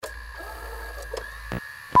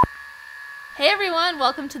Hey everyone,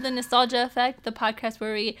 welcome to the Nostalgia Effect, the podcast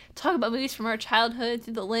where we talk about movies from our childhood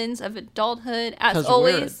through the lens of adulthood. As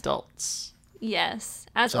always, we're adults. Yes.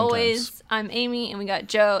 As Sometimes. always, I'm Amy and we got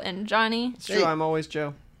Joe and Johnny. It's true, I'm always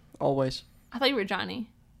Joe. Always. I thought you were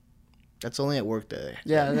Johnny. That's only at work day.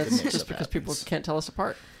 Yeah, The that's mix-up just because people happens. can't tell us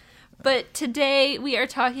apart. But today we are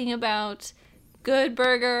talking about Good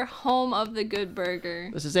Burger, home of the Good Burger.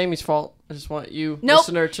 This is Amy's fault. I just want you, Nope.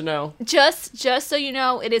 listener, to know. Just so you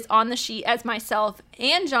know, it is on the sheet as myself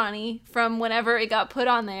and Johnny from whenever it got put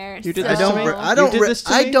on there. You did So- this to me? You did this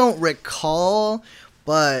to I me? don't recall,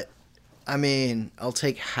 but I mean, I'll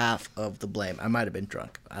take half of the blame. I might have been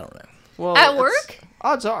drunk. I don't know. Well, At it's- work?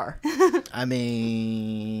 Odds are. I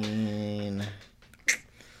mean,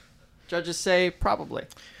 Judges say probably.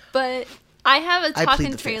 But I have a I plead talking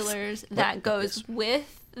the fifth. trailers that goes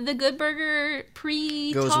with the Good Burger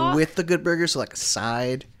pre-talk. goes with the Good Burger, so like a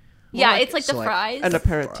side. Yeah, like it's like so the like- fries. An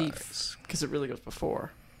aperitif. Fries. Because it really goes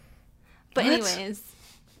before. But What? anyways,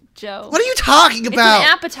 Joe. What are you talking It's about? an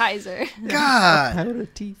appetizer. God.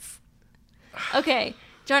 Aperitif. Okay,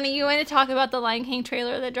 Johnny, you want to talk about the Lion King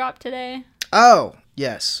trailer that dropped today? Oh,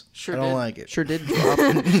 yes. Sure I don't did. like it. Sure did drop.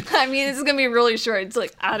 I mean, this is gonna be really short. It's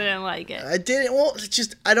like I didn't like it. I didn't. Well, it's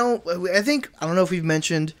just I don't know if we've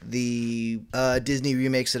mentioned the Disney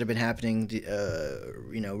remakes that have been happening.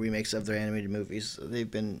 Remakes of their animated movies. They've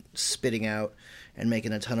been spitting out and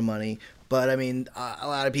making a ton of money. But I mean, a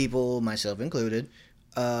lot of people, myself included,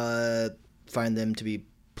 find them to be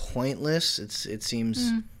pointless. It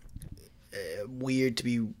seems weird to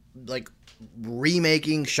be like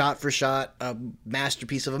remaking shot for shot a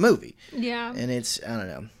masterpiece of a movie. Yeah. And it's, I don't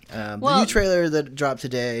know. The Well- new trailer that dropped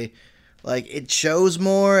today, like, it shows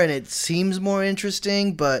more and it seems more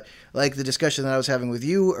interesting, but, like, the discussion that I was having with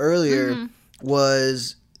you earlier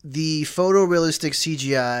was the photorealistic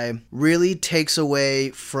CGI really takes away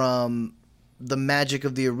from the magic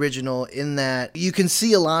of the original in that you can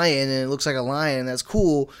see a lion and it looks like a lion and that's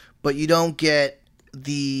cool, but you don't get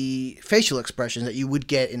the facial expressions that you would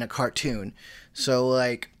get in a cartoon. So,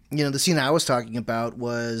 like, the scene I was talking about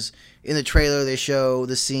was in the trailer they show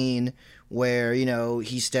the scene where,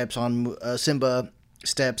 he steps on, Simba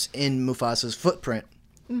steps in Mufasa's footprint.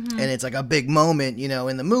 And it's like a big moment,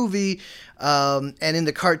 in the movie. And in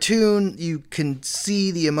the cartoon, you can see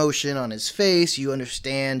the emotion on his face. You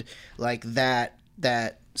understand, like, that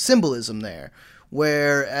symbolism there.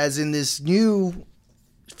 Whereas in this new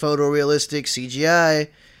photorealistic CGI,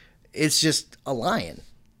 it's just a lion.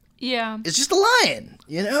 Yeah. It's just a lion,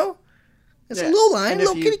 It's Yeah. a little lion, And if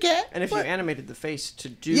little you- kitty cat. And if you but animated the face to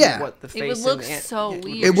do Yeah. what the face would in look the so it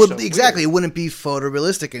weird. it look would so exactly. weird. It wouldn't be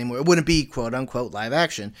photorealistic anymore. It wouldn't be quote unquote live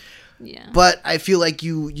action. Yeah. But I feel like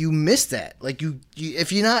you miss that. Like you if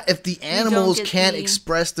the animals get can't the-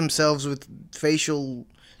 express themselves with facial,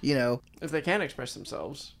 If they can express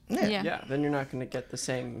themselves, Yeah. yeah, then you're not going to get the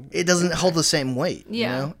same. it doesn't hold the same weight.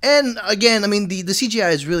 Yeah. And again, I mean the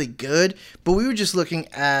CGI is really good, but we were just looking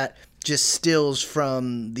at just stills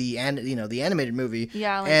from the animated movie.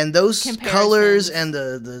 Yeah, like and those comparisons. colors and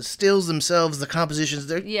the stills themselves, the compositions,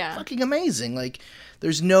 they're Yeah. fucking amazing. Like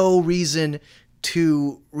there's no reason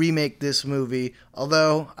to remake this movie.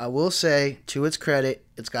 Although I will say, to its credit,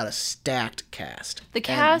 it's got a stacked cast. The And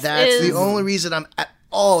cast that's is the only reason I'm at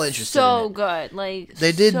all interested so in it. good. Like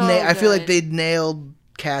They did. so I feel like good. they nailed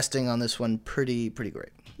casting on this one pretty great.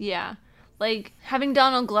 Yeah. Like having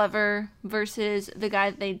Donald Glover versus the guy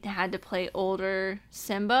that they had to play older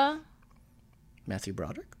Simba. Matthew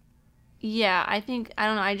Broderick. Yeah, I don't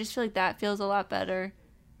know. I just feel like that feels a lot better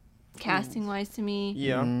casting wise to me.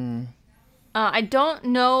 Yeah, I don't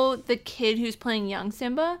know the kid who's playing young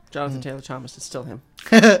Simba. Jonathan Taylor Thomas is still him.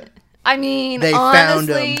 I mean, They found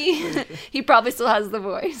honestly, he probably still has the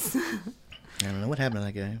voice. I don't know what happened to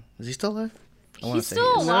that guy. Is he still alive? I wanna He's say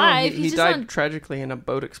still he is. alive. he He's just died on- tragically in a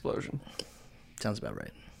boat explosion. Sounds about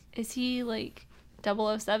right. Is he like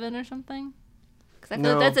 007 or something? Because I feel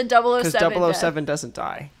No, like that's a Because 007. 007 doesn't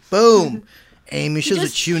die. Boom. Amy shows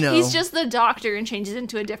Just- what you know. He's just the doctor and changes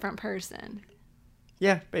into a different person.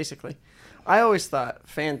 Yeah, basically. I always thought,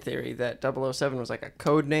 fan theory, that 007 was like a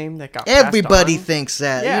code name that got passed Everybody on. thinks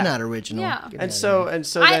that. Yeah. You're not original. Yeah. Get And outta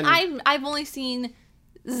so here. then I've only seen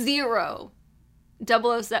 0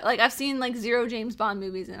 007. Like I've seen like 0 James Bond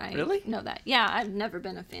movies, and I Really? know that. Yeah, I've never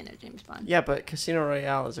been a fan of James Bond. yeah, but Casino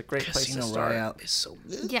Royale is a great Casino place to start. Royale is so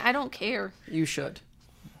good. Yeah, I don't care. You should.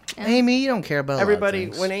 Amy, you don't care about a lot of Everybody,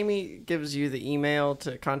 things. when Amy gives you the email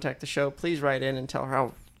to contact the show, please write in and tell her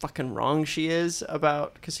how fucking wrong she is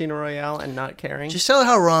about Casino Royale and not caring. Just tell her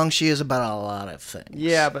how wrong she is about a lot of things.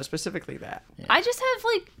 Yeah, but specifically that. I just have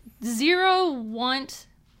like 0 want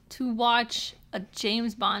to watch a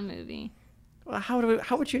James Bond movie. Well,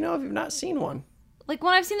 how would you know if you've not seen one? Like,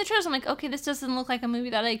 when I've seen the trailers, I'm like, okay, this doesn't look like a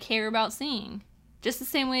movie that I care about seeing. Just the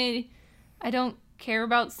same way I don't care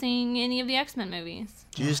about seeing any of the X-Men movies.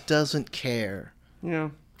 She just doesn't care. Yeah.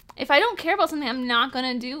 If I don't care about something, I'm not going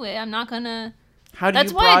to do it. I'm not going to... How do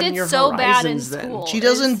That's you why I broaden did your so bad in horizons, then? school. She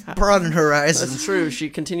doesn't broaden horizons. That's true. She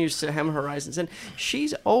continues to hem horizons, and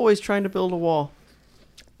she's always trying to build a wall.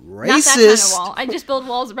 Racist. Not that kind of wall. I just build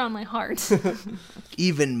walls around my heart.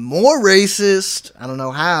 Even more racist. I don't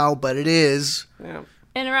know how, but it is. Yeah.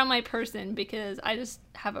 And around my person, because I just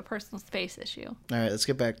have a personal space issue. All right, let's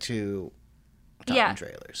get back to top Yeah.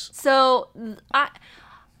 trailers. So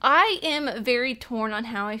I am very torn on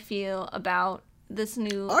how I feel about this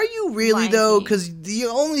new. Are you really, Lion though? King. Because the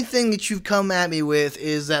only thing that you've come at me with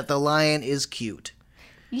is that the lion is cute.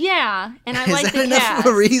 Yeah, and I Is like that the enough cast.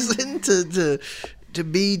 of a reason to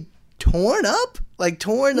be torn up? Like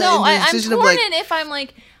torn No, in the I'm decision torn of like in if I'm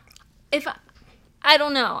like, I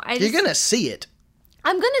don't know. you're gonna see it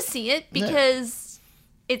I'm gonna see it because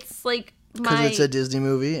it's like because my. it's a Disney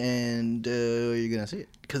movie and you're gonna see it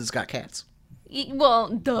because it's got cats. Well,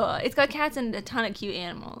 duh. It's got cats and a ton of cute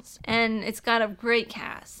animals, and it's got a great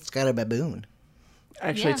cast. It's got a baboon.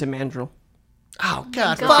 Actually, Yeah. it's a mandrill. Oh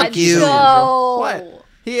God, God, fuck you! no. What?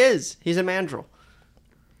 He is. He's a mandrill.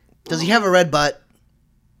 Does he have a red butt?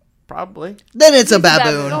 Probably. Then it's a He's a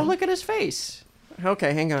baboon. baboon. Oh, look at his face.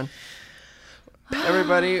 Okay, hang on.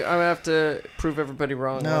 Everybody, I'm gonna have to prove everybody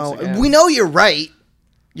wrong. No, once again. we know you're right.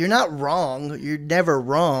 You're not wrong. You're never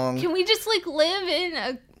wrong. Can we just like live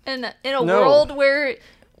in a No. world where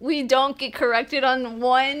we don't get corrected on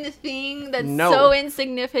one thing that's No. so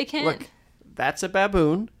insignificant? Look, that's a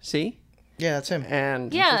baboon. See, Yeah, that's him.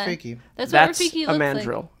 and Yeah, Rafiki. that's what that's Rafiki a looks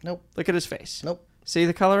mandrill. Nope. Look at his face. Nope. See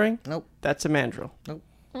the coloring? Nope. That's a mandrill. Nope.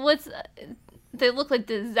 like. What's they look like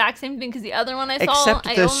the exact same thing because the other one I saw, Except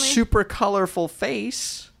I the only super colorful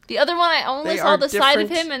face. the other one I only They saw are the side of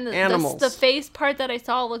different him and animals. the face part that I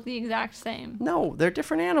saw looked the exact same. No, they're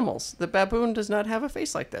different animals. The baboon does not have a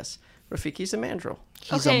face like this. Rafiki's a mandrill.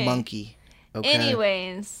 He's Okay. a monkey. Okay.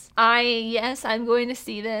 Anyways, I'm going to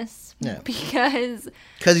see this Yeah. because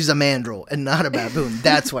Because he's a mandrill and not a baboon.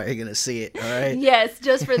 That's why you're gonna see it. All right. yes,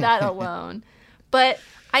 just for that alone. But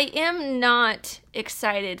I am not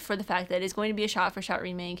excited for the fact that it's going to be a shot-for-shot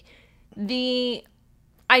remake.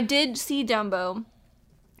 I did see Dumbo.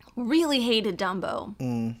 Really hated Dumbo.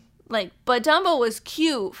 But Dumbo was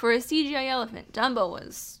cute for a CGI elephant. Dumbo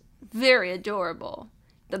was very adorable.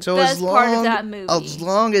 The So best part of that movie. as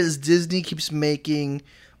long as Disney keeps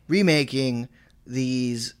remaking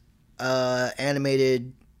these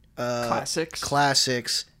animated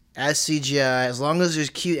classics as CGI, as long as there's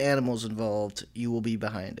cute animals involved, you will be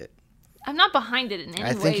behind it. I'm not behind it in any way.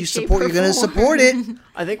 I think you shape, support. or You're gonna form. support it.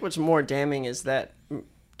 I think what's more damning is that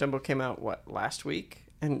Dumbo came out last week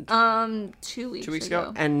and 2 weeks. 2 weeks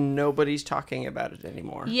ago, and nobody's talking about it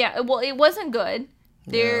anymore. Yeah, well, it wasn't good.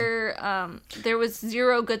 There was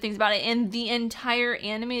zero good things about it, and the entire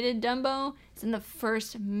animated Dumbo is in the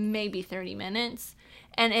first maybe 30 minutes,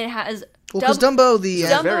 and it has. Well, because Dumbo, the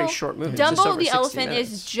It's a very short movie. Just Dumbo over the 60 elephant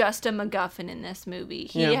minutes. is just a MacGuffin in this movie.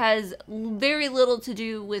 He Yeah. has very little to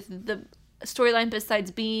do with the storyline besides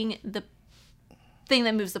being the thing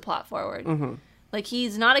that moves the plot forward. Mm-hmm. Like,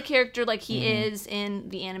 he's not a character like he is in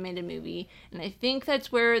the animated movie. And I think that's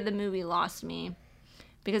where the movie lost me.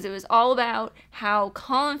 Because it was all about how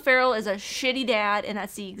Colin Farrell is a shitty dad, and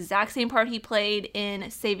that's the exact same part he played in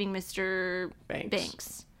Saving Mr.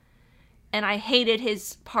 Banks. And I hated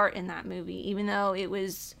his part in that movie, even though it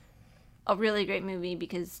was a really great movie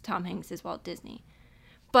because Tom Hanks is Walt Disney.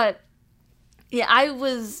 But, yeah,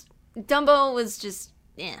 Dumbo was just,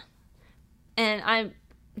 yeah. And I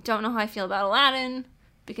don't know how I feel about Aladdin,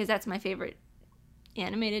 because that's my favorite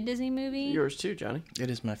animated Disney movie. Yours too, Johnny. It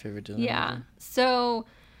is my favorite Disney Yeah. movie. So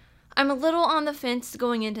I'm a little on the fence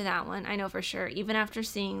going into that one. I know for sure, even after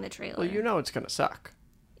seeing the trailer. Well, you know it's gonna suck.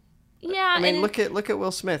 Yeah. I mean, and look at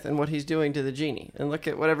Will Smith and what he's doing to the genie, and look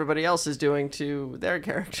at what everybody else is doing to their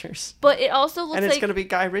characters. But it also looks And it's like gonna be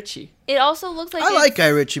Guy Ritchie. it also looks like I like Guy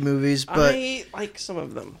Ritchie movies, but I like some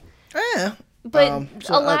of them. yeah. But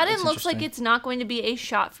So, Aladdin it's looks like interesting. it's not going to be a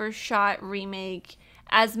shot-for-shot remake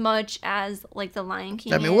as much as like The Lion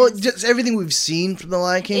King. I mean, well, is. just everything we've seen from The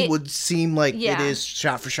Lion King It- would seem like yeah. it is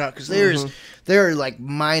shot for shot because there are like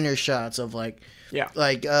minor shots of like Yeah.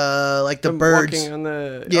 like the Them birds. walking on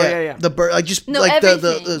the Yeah, the bird, like just No, like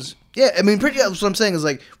everything. the yeah. I mean, pretty. That's what I'm saying is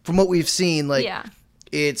like from what we've seen, like yeah.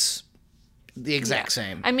 it's the exact Yeah.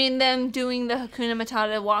 same. I mean, them doing the Hakuna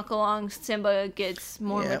Matata walk along, Simba gets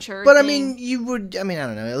more Yeah. mature. But I thing. mean, you would. I mean, I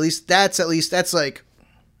don't know. At least that's like.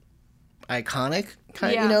 iconic,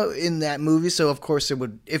 kind Yeah. you know, in that movie. So of course it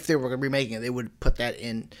would, if they were remaking it, they would put that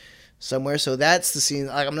in somewhere. So that's the scene.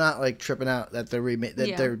 Like, I'm not like tripping out that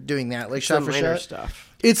they're doing that like shot Some for minor shot. stuff.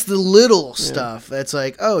 It's the little stuff that's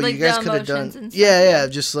like, oh, Like you guys the could have done, emotions and stuff, yeah, yeah.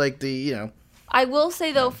 just like the, you know. I will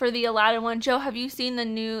say though, for the Aladdin one, Joe, have you seen the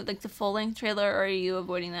new the full length trailer, or are you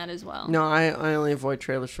avoiding that as well? No, I only avoid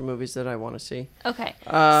trailers for movies that I want to see. Okay,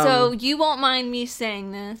 so you won't mind me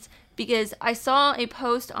saying this because I saw a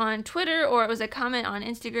post on Twitter, or it was a comment on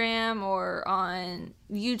Instagram or on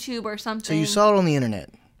YouTube or something. So you saw it on the internet.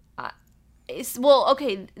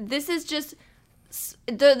 Okay, this is just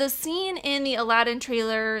the scene in the Aladdin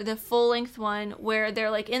trailer, the full length one, where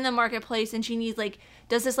they're like in the marketplace and she needs like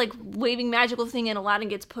does this like waving magical thing and Aladdin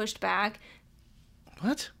gets pushed back,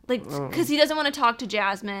 What? like because he doesn't want to talk to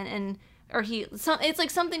Jasmine it's like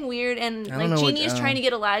something weird, and don't like know Genie what- is trying to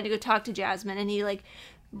get Aladdin to go talk to Jasmine, and he like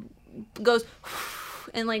goes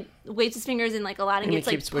and like waves his fingers, and like Aladdin And he gets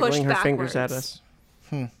like keeps pushed wiggling her backwards. fingers at us.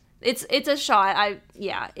 It's a shot.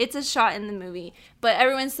 It's a shot in the movie. But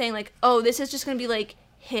everyone's saying like, oh, this is just gonna be like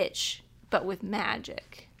Hitch, but with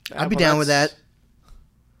magic. I'd be down with that.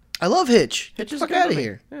 I love Hitch. Get Hitch the is a fuck good out of movie.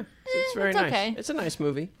 here. Yeah, it's very it's nice. okay. It's a nice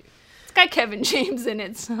movie. It's got Kevin James in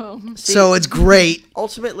it, so So it's great.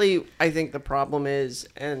 Ultimately, I think the problem is,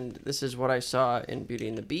 and this is what I saw in Beauty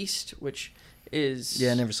and the Beast, which is...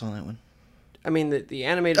 Yeah, I never saw that one. I mean, the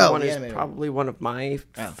animated Oh, one the is animated probably one of my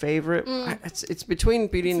favorite. It's between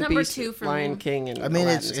Beauty and the number Beast, 2 for Lion me. King, and I mean, Aladdin.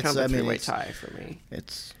 it's- It's it's- kind of I a mean, three-way it's- tie for me.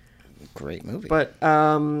 It's a great movie. But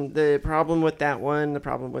the problem with that one, the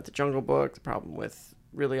problem with the Jungle Book, the problem with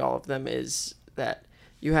really all of them is that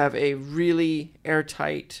you have a really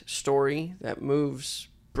airtight story that moves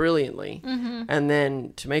brilliantly, and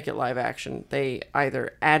then to make it live action, they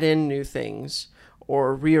either add in new things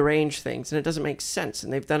or rearrange things, and it doesn't make sense.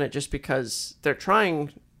 And they've done it just because they're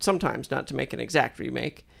trying sometimes not to make an exact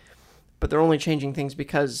remake, but they're only changing things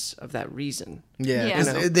because of that reason. yeah, Yeah. 'cause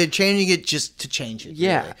You know? they're changing it just to change it.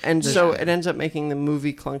 Yeah, really. and so it ends up making the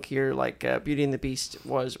movie clunkier. Like Beauty and the Beast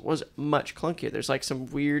was much clunkier. There's like some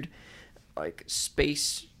weird, like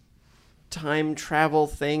space time travel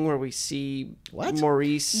thing where we see What?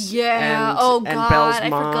 Maurice, Yeah, and, oh, and God, Belle's I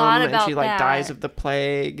mom, forgot and about she like that. dies of the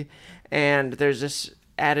plague. And there's this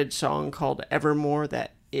added song called Evermore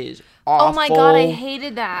that is awful. oh my god, I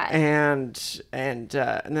hated that. And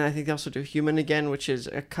then I think they also do Human Again, which is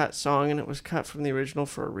a cut song, and it was cut from the original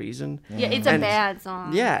for a reason. Yeah, it's a And- bad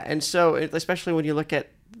song. Yeah, and so especially when you look at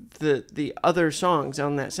the other songs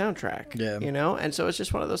on that soundtrack, Yeah. you know, and so it's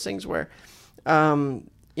just one of those things where,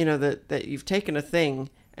 you know, that you've taken a thing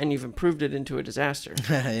and you've improved it into a disaster.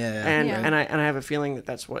 yeah. And Yeah. and I have a feeling that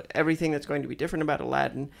that's what everything that's going to be different about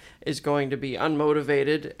Aladdin is going to be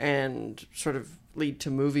unmotivated and sort of lead to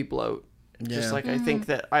movie bloat. Just Yeah. like I think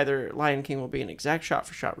that either Lion King will be an exact shot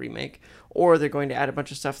for shot remake, or they're going to add a bunch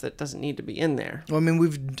of stuff that doesn't need to be in there. Well, I mean,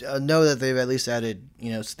 we've know that they've at least added,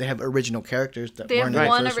 you know, they have original characters that They have weren't in the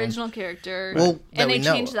one first original character, Well, that and they we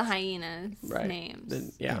know changed of. the hyenas' Right. names.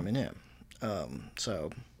 Then, Yeah. yeah. I mean, yeah. So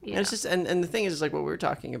Yeah. And it's just and the thing is like what we were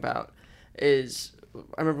talking about is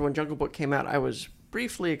I remember when Jungle Book came out, I was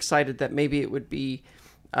briefly excited that maybe it would be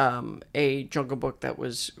a Jungle Book that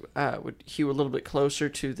was would hew a little bit closer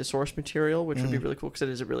to the source material, which would be really cool because it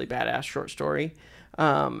is a really badass short story.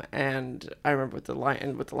 And I remember with the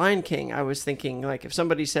Lion King, I was thinking like if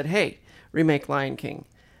somebody said, "Hey, remake Lion King."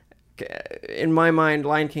 In my mind,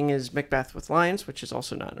 Lion King is Macbeth with lions, which is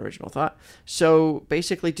also not an original thought. So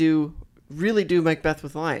basically really do Macbeth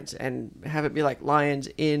with lions and have it be like lions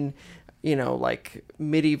in, you know, like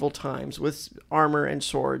medieval times with armor and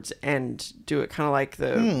swords, and do it kind of like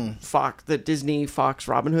the Disney Fox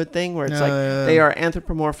Robin Hood thing where it's like they are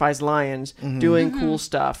anthropomorphized lions doing cool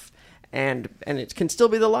stuff, and it can still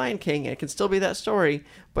be the Lion King and it can still be that story,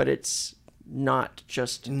 but it's not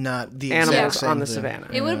just not the animals exact same on the thing. savannah.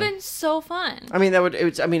 It would have been so fun. I mean,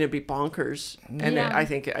 it'd be bonkers, and Yeah. I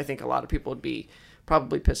think a lot of people would be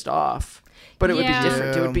probably pissed off, but it would be Yeah.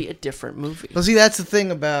 different. It Yeah. would be a different movie. Well, see, that's the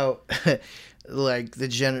thing about like the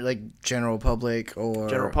general public or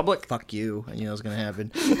General public? Fuck you, and you know what's gonna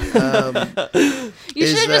happen. You is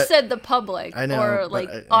should have that- just said the public I know, or but like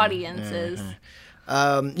I- audiences.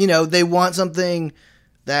 You know, they want something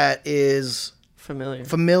that is Familiar.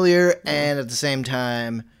 familiar and at the same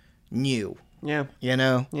time new. Yeah. You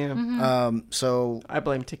know, Yeah. so I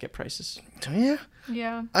blame ticket prices. yeah.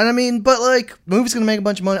 Yeah. And I mean, but like, movies gonna make a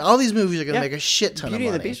bunch of money. All these movies are gonna Yeah. make a shit ton Beauty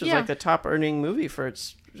of and money. the Beast was Yeah. like the top earning movie for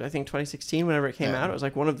its I think 2016, whenever it came out, it was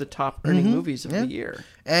like one of the top earning movies of the year.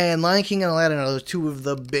 And Lion King and Aladdin are two of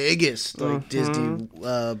the biggest Disney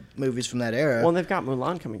movies from that era. Well, and they've got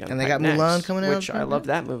Mulan coming down. And they got Mulan coming out. Which I love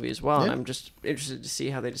that movie as well. And I'm just interested to see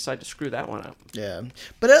how they decide to screw that one up. Yeah,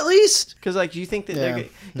 but at least because like, do you think that you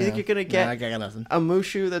think you're gonna get I got nothing. a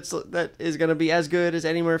Mushu that is gonna be as good as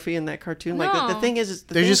Eddie Murphy in that cartoon? No. Like the thing is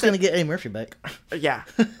they're just gonna get Eddie Murphy back. Yeah,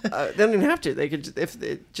 they don't even have to. They could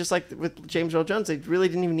just like with James Earl Jones, they really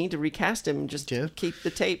didn't even need to recast him. Just keep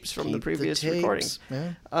the tapes from the previous recordings.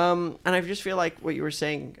 Yeah. And I just feel like what you were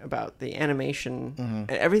saying about the animation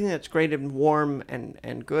and everything that's great and warm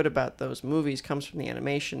and good about those movies comes from the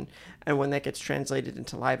animation, and when that gets translated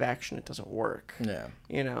into live action, it doesn't work. Yeah,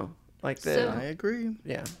 you know, like I agree.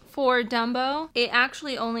 Yeah. For Dumbo, it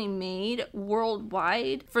actually only made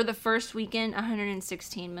worldwide for the first weekend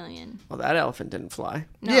 116 million. Well, that elephant didn't fly.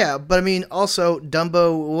 No. Yeah, but I mean, also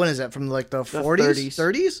Dumbo. When is that from? Like the 40s,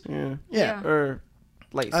 30s? Yeah. Or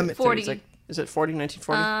late 40s. Like, is it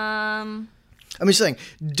 1940? Um, I'm just saying,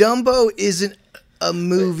 Dumbo isn't a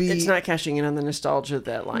movie. It's not cashing in on the nostalgia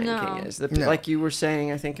that Lion No. King is. No. Like you were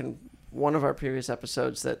saying, I think in one of our previous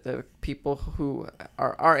episodes, that the people who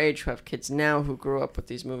are our age who have kids now who grew up with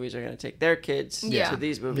these movies are going to take their kids to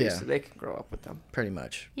these movies so they can grow up with them. Pretty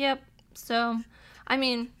much. Yep. So, I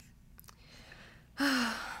mean,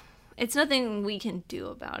 it's nothing we can do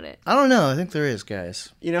about it. I don't know. I think there is, guys.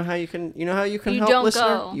 You know how you can You help, don't listener?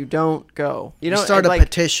 go. You don't go. You You don't start a like,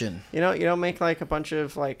 petition. You don't make like a bunch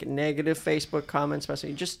of like negative Facebook comments about something.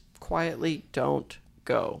 You just quietly don't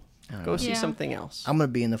go. Go see something else. I'm gonna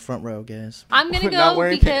be in the front row, guys. I'm going to Not go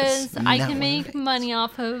wearing because pants. I Not can wearing make money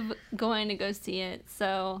off of going to go see it.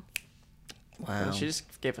 So, Wow. She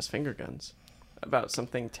just gave us finger guns about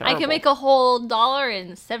something terrible. I can make a whole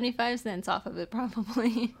 $1.75 off of it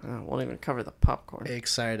probably. Won't even cover the popcorn.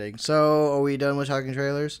 Exciting. So, are we done with talking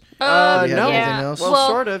trailers? No. Do you have anything else? Well,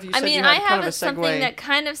 sort of. You said you had I kind have of a something segue. that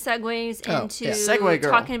kind of segues into Segue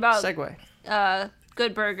girl. talking about Segue.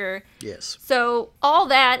 Good Burger. Yes. So all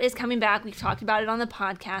that is coming back. We've talked about it on the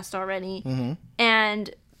podcast already. And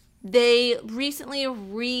they recently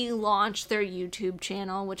relaunched their YouTube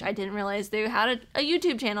channel, which I didn't realize they had a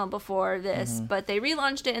YouTube channel before this, but they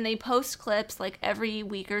relaunched it and they post clips like every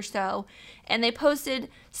week or so. And they posted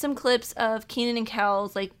some clips of Kenan and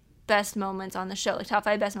Kel's like best moments on the show, like top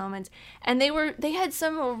 5 best moments. And they had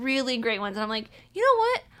some really great ones. And I'm like, you know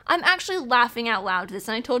what? I'm actually laughing out loud to this.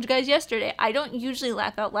 And I told you guys yesterday, I don't usually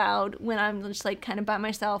laugh out loud when I'm just like kind of by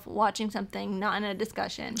myself watching something, not in a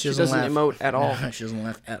discussion. She doesn't emote at all. No, she doesn't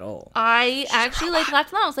laugh at all. I actually like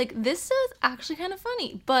laughed loud. I was like, this is actually kind of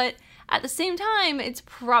funny. But at the same time, it's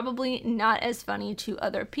probably not as funny to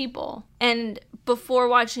other people. And before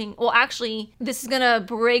watching, well, actually, this is going to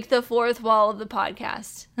break the fourth wall of the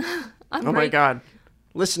podcast. Oh my God.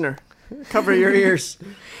 Listener, cover your ears.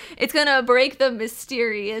 It's going to break the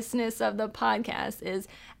mysteriousness of the podcast is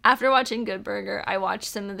after watching Good Burger, I watched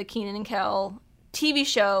some of the Kenan and Kel TV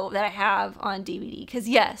show that I have on DVD. Because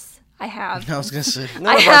yes, I have. I was gonna say.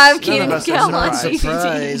 I have Kenan and Kel on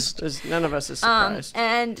DVD. Surprised. None of us is surprised.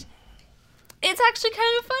 And it's actually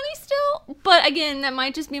kind of funny still. But again, that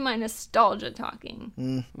might just be my nostalgia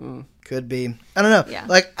talking. Could be. I don't know. Yeah.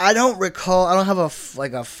 Like, I don't recall. I don't have a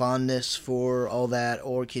fondness for all that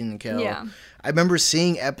or Kenan and Kel. Yeah. I remember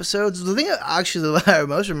seeing episodes. The thing actually that I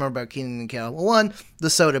most remember about Kenan and Kel, well, one,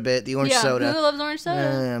 the soda bit, the orange soda. Who loves orange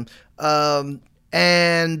soda?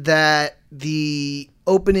 And that the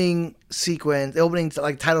opening sequence,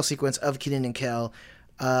 like title sequence of Kenan and Kel,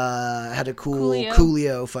 had a cool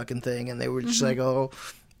Coolio fucking thing, and they were just like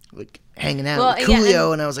hanging out with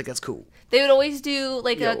Coolio, and I was like, that's cool. They would always do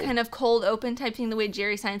like a kind of cold open type thing, the way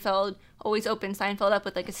Jerry Seinfeld always opened Seinfeld up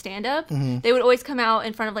with like a stand up. They would always come out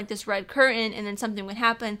in front of like this red curtain, and then something would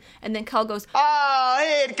happen, and then Kel goes, "Oh,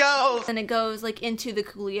 here it goes," and it goes like into the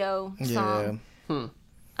Coolio song.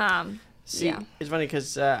 See, it's funny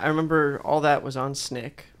because I remember all that was on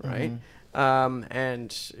Snick, right?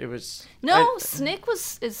 And it was Snick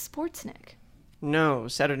is Sports Snick. No,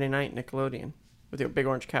 Saturday Night Nickelodeon with your big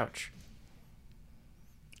orange couch.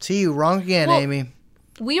 See, you wrong again, Amy.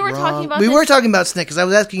 We were talking about. We were talking about Snick because I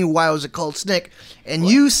was asking you why was it called Snick, and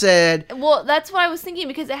you said. Well, that's what I was thinking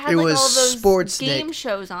because it had like all those Sports game Snick.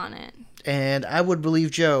 shows on it. And I would believe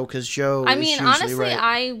Joe because Joe. I mean, is honestly, right.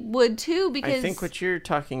 I would too because I think what you're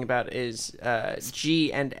talking about is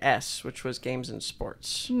G and S, which was games and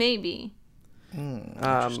sports. maybe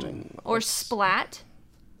or Splat.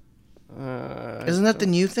 Isn't that the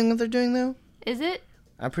new thing that they're doing though? Is it?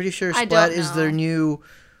 I'm pretty sure I Splat don't is their know. new,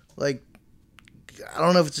 like, I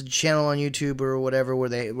don't know if it's a channel on YouTube or whatever where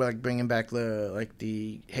they were like bringing back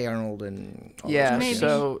the Hey Arnold and all Yeah, Maybe.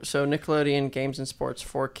 so Nickelodeon Games and Sports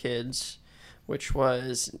for Kids, which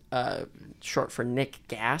was short for Nick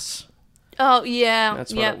Gas. Oh yeah,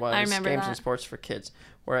 That's what it was. I remember Games that. and Sports for Kids.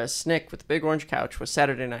 Whereas Snick with the big orange couch was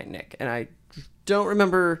Saturday Night Nick. And I don't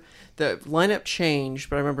remember the lineup changed,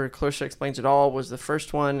 but I remember Clarissa Explains It All was the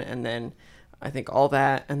first one, and then I think All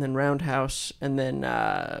That, and then Roundhouse, and then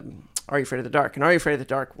Are You Afraid of the Dark? And Are You Afraid of the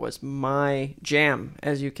Dark was my jam,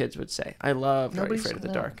 as you kids would say. I loved Are You Afraid of the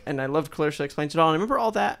Dark. And I loved Clarissa Explains It All. And I remember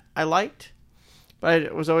All That I liked.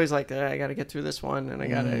 But I was always like, I got to get through this one, and I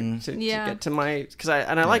got to get to my, because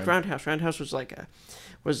I liked Roundhouse. Roundhouse was like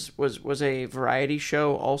was a variety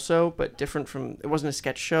show also, but different from, it wasn't a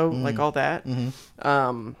sketch show like All That.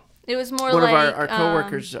 It was more One like of our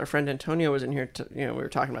coworkers, our friend Antonio, was in here. We were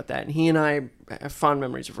talking about that, and he and I have fond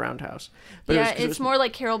memories of Roundhouse. But it was more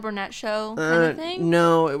like Carol Burnett show kind of thing.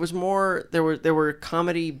 No, it was more. There were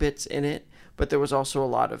comedy bits in it, but there was also a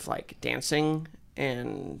lot of like dancing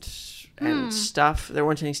and stuff. There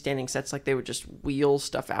weren't any standing sets. Like they would just wheel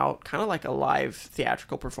stuff out, kind of like a live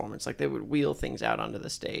theatrical performance. Like they would wheel things out onto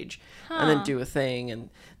the stage and then do a thing.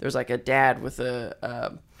 And there was like a dad with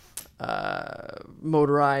a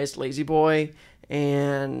motorized lazy boy,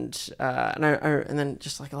 and then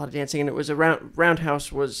just like a lot of dancing. And it was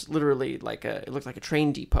Roundhouse was literally like it looked like a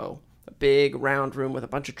train depot, a big round room with a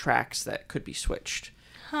bunch of tracks that could be switched.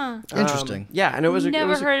 Interesting. Yeah, and it was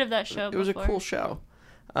Never heard of that show. It was a cool show.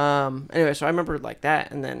 Anyway, so I remember like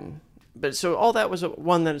that, and then, but so All That was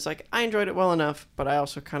one that is like I enjoyed it well enough, but I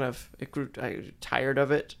also kind of I grew tired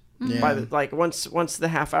of it. Yeah. By the, like once the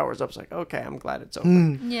half hour was up, I was like, okay, I'm glad it's over.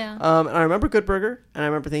 Yeah. And I remember Good Burger, and I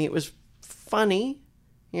remember thinking it was funny,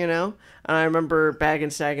 and I remember Bag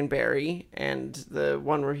and Sag and Barry, and the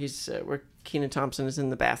one where where Kenan Thompson is in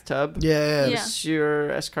the bathtub. Yeah. Monsieur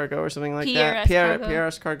Escargot or something like Pierre that. Escargot. Pierre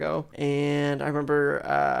Escargot. And I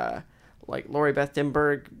remember like Lori Beth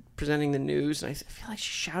Dimberg presenting the news, and I feel like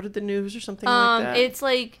she shouted the news or something like that. It's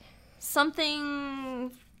like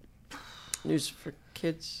something. News for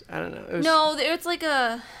kids. I don't know. It's like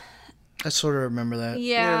a. I sort of remember that.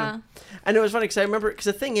 Yeah. And it was funny because I remember, because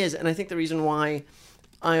the thing is, and I think the reason why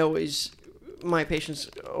my patience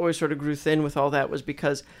always sort of grew thin with All That was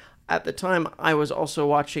because at the time I was also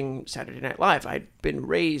watching Saturday Night Live. I'd been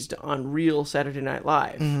raised on real Saturday Night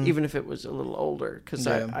Live, even if it was a little older. Cause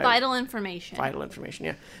Vital information. Vital information,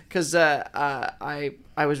 yeah. Because I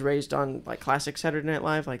was raised on like classic Saturday Night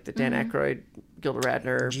Live, like the Dan Aykroyd, Gilda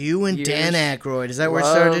Radner. You and years. Dan Aykroyd, is that where it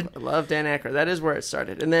started? I love Dan Aykroyd. That is where it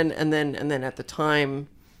started. And then at the time,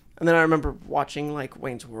 and then I remember watching like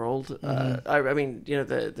Wayne's World. I mean,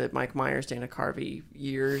 the Mike Myers, Dana Carvey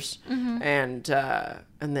years, and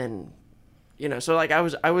then, so like I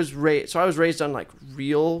was raised on like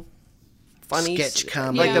real funny sketch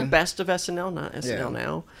comedy, like the best of SNL, not SNL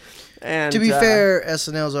now. And to be fair,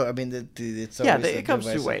 SNL's. I mean, it's always it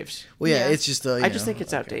comes through waves. Well, yeah, it's just. I just think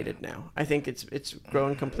it's outdated now. I think it's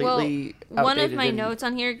grown completely. Well, one of outdated my notes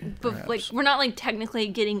on here, like we're not like technically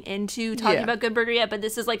getting into talking about Good Burger yet, but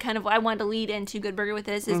this is like kind of I wanted to lead into Good Burger with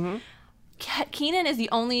this is. Kenan is the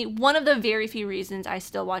only one of the very few reasons I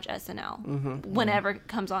still watch SNL whenever it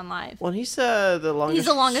comes on live. Well, he's the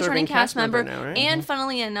longest running cast member now, right? And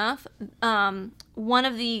funnily enough, one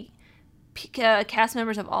of the cast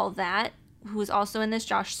members of All That, who is also in this,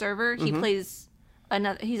 Josh Server, he plays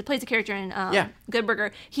he plays a character in Good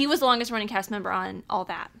Burger. He was the longest running cast member on All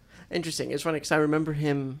That. Interesting. It's funny because I remember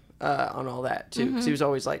him on All That too, because he was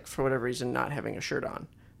always like, for whatever reason, not having a shirt on.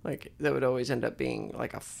 Like that would always end up being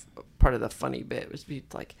like a part of the funny bit was be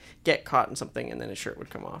like get caught in something and then his shirt would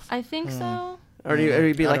come off. I think so. Or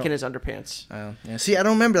he'd be like in his underpants. Yeah. See, I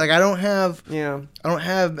don't remember. Like I don't have. Yeah. I don't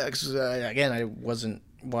have. Again, I wasn't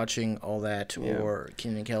watching All That or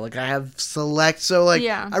Kenan and Kel. Like I have select. So like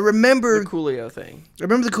I remember the Coolio thing. I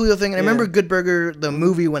remember the Coolio thing, and I remember Good Burger, the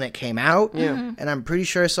movie when it came out. Yeah. And I'm pretty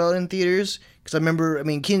sure I saw it in theaters. Because I remember,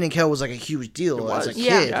 Kenan and Kel was like a huge deal as a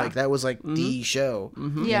kid. Yeah. Like that was like the show. You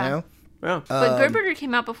know? Yeah. But Good Burger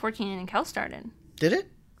came out before Kenan and Kel started. Did it?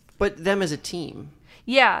 But them as a team.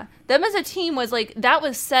 Yeah. Them as a team was like, that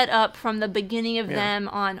was set up from the beginning of them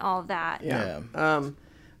on All That. Yeah.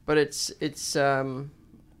 But it's funny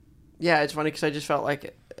because I just felt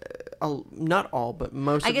like, not all, but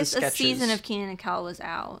most of the sketches. I guess a season of Kenan and Kel was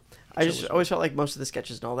out. I just always felt like most of the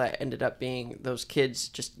sketches and all that ended up being those kids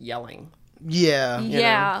just yelling. Yeah.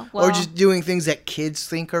 Yeah. Well, or just doing things that kids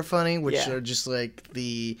think are funny, which are just like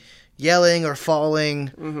the yelling or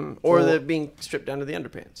falling. Or the being stripped down to the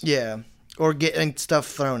underpants. Yeah. or getting stuff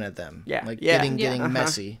thrown at them. Yeah. Like Yeah. getting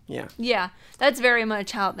messy. Yeah. Yeah, that's very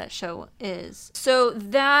much how that show is. So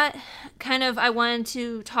that kind of, I wanted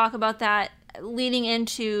to talk about that leading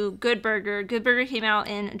into Good Burger. Good Burger came out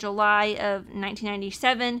in July of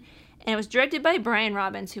 1997, and it was directed by Brian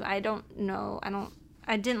Robbins, who I don't know.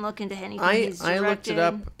 I didn't look into anything he's directed. I looked it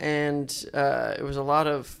up, and it was a lot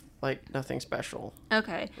of like nothing special.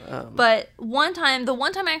 Okay. But the one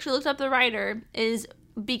time I actually looked up the writer is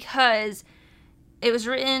because it was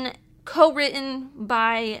co-written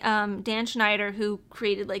by Dan Schneider, who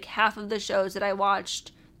created like half of the shows that I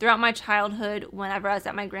watched throughout my childhood whenever I was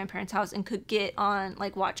at my grandparents' house and could get on,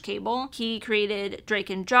 like, watch cable. He created Drake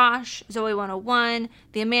and Josh, Zoe 101,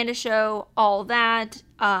 The Amanda Show, all that.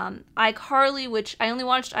 iCarly, which I only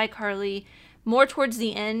watched iCarly more towards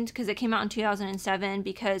the end because it came out in 2007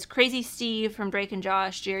 because Crazy Steve from Drake and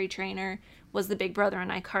Josh, Jerry Trainer, was the big brother on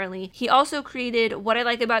iCarly. He also created What I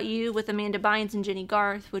Like About You with Amanda Bynes and Jenny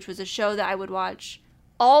Garth, which was a show that I would watch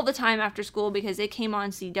all the time after school because it came on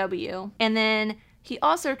CW. And then he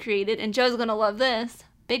also created, and Joe's gonna love this,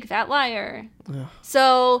 Big Fat Liar. Ugh.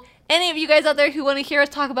 So, any of you guys out there who want to hear us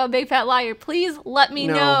talk about Big Fat Liar, please let me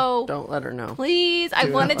know. Don't let her know. Please, I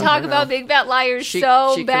want to talk about Big Fat Liar so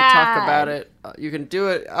bad. She can talk about it. You can do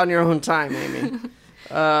it on your own time, Amy.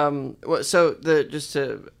 So just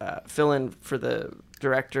to fill in for the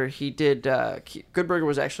director, he did. Good Burger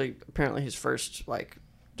was actually apparently his first like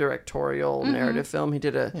directorial narrative film. He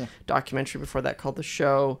did a documentary before that called The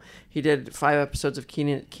Show. He did 5 episodes of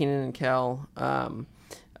Kenan and Kel,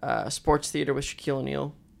 Sports Theater with Shaquille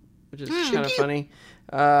O'Neal, which is kind of funny.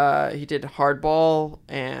 He did Hardball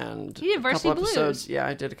and he did Varsity Blues. Episodes. Yeah,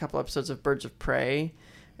 I did a couple episodes of Birds of Prey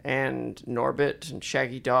and Norbit and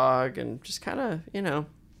Shaggy Dog, and just kind of,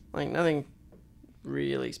 like nothing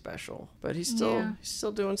really special. But he's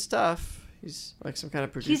still doing stuff. He's like some kind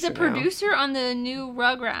of producer. He's a producer on the new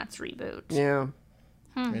Rugrats reboot. Yeah.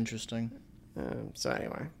 Interesting. So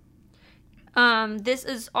anyway. This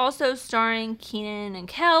is also starring Kenan and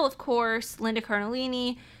Kel, of course. Linda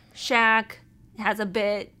Cardellini. Shaq has a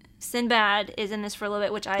bit. Sinbad is in this for a little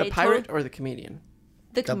bit, which The pirate or the comedian?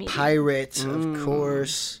 The comedian. The pirate, of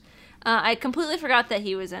course. I completely forgot that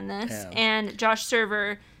he was in this. Yeah. And Josh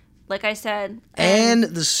Server, like I said. And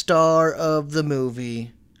the star of the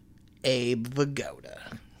movie, Abe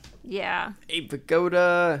Vigoda. Yeah. Abe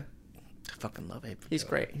Vigoda. I fucking love Abe Vigoda. He's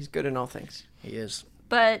great. He's good in all things. He is.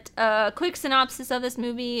 But a quick synopsis of this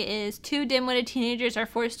movie is 2 dim-witted teenagers are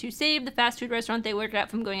forced to save the fast food restaurant they work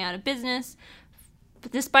at from going out of business,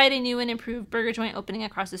 despite a new and improved burger joint opening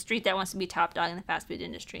across the street that wants to be top dog in the fast food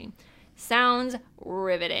industry. Sounds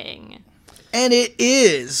riveting. And it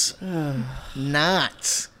is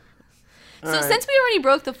not. So since we already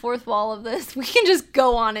broke the fourth wall of this, we can just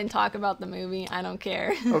go on and talk about the movie. I don't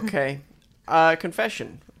care. Okay.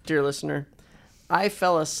 Confession, dear listener. I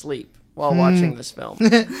fell asleep while watching this film. You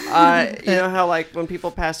know how like when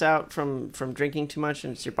people pass out from drinking too much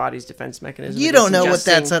and it's your body's defense mechanism? You don't know what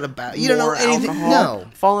that's about. You don't know anything. Alcohol. No.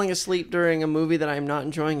 Falling asleep during a movie that I'm not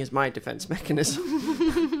enjoying is my defense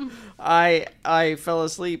mechanism. I fell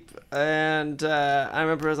asleep and I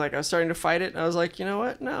remember I was starting to fight it and I was like, you know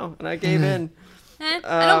what? No. And I gave in.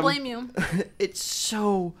 I don't blame you. It's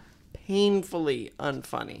so painfully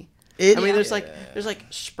unfunny. There's like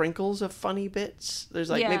sprinkles of funny bits. There's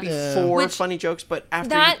like maybe 4 funny jokes, but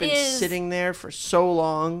after you've been sitting there for so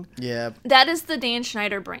long. Yeah. That is the Dan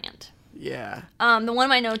Schneider brand. Yeah. The one of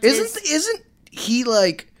my notes isn't he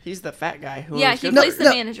like... He's the fat guy who... Yeah, he plays the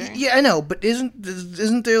manager. Yeah, I know, but isn't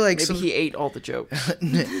there like maybe he ate all the jokes.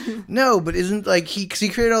 No, but isn't like he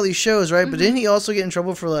created all these shows, right? Mm-hmm. But didn't he also get in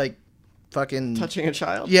trouble for like fucking touching a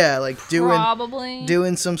child? Yeah, like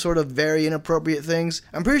doing some sort of very inappropriate things.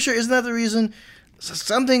 I'm pretty sure, isn't that the reason?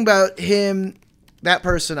 Something about him, that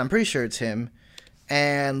person, I'm pretty sure it's him,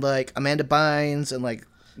 and like Amanda Bynes, and like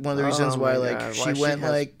one of the reasons why she went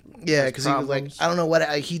like, yeah, because he was like, I don't know what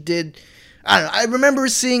he did. I don't know. I remember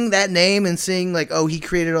seeing that name and seeing like, oh, he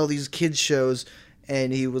created all these kids shows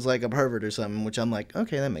and he was like a pervert or something, which I'm like,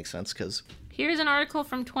 okay, that makes sense. Because here's an article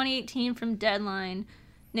from 2018 from Deadline.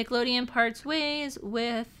 Nickelodeon parts ways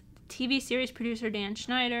with TV series producer Dan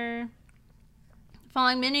Schneider.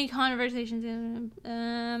 Following many conversations,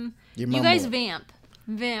 you guys vamp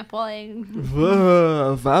while I...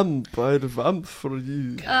 Vamp for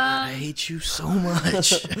you. God, I hate you so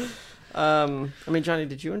much. I mean, Johnny,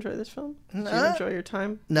 did you enjoy this film? Did you enjoy your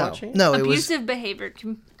time watching it? No, it was Abusive behavior,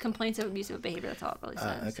 complaints of abusive behavior. That's all it really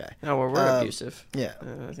says. okay. No, we're abusive. Yeah. I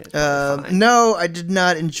think it's probably fine. No, I did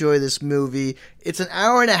not enjoy this movie. It's an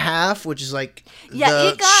hour and a half, which is like Yeah, the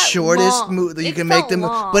it got shortest long. movie that you It can make felt them.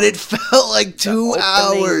 long. But it felt like 2 Opening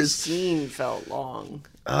hours. scene felt long.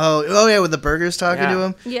 Oh yeah, with the burgers talking Yeah. to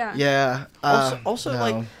him. Yeah. Yeah. Also,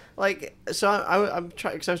 no. so I'm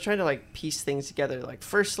trying because I was trying to like piece things together. Like,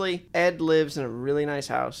 firstly, Ed lives in a really nice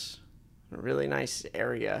house, a really nice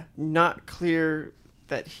area. Not clear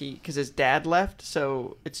that because his dad left,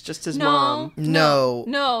 so it's just his mom. No.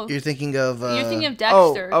 No. You're thinking of. You're thinking of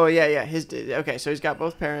Oh, Dexter. yeah. Okay, so he's got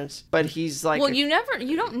both parents, but he's like. Well, you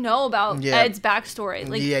don't know about Yeah. Ed's backstory.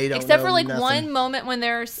 Like, Yeah, you don't except know for like nothing. one moment when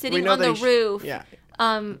they're we sitting know on that the roof. Yeah.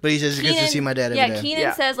 But he says he gets to see my dad every Yeah, day. Keenan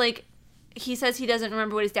Yeah. says like he says he doesn't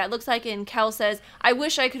remember what his dad looks like, and Kel says, "I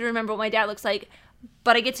wish I could remember what my dad looks like,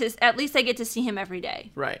 but I get to see him every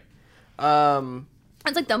day." Right.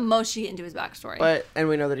 That's like the most you get into his backstory. And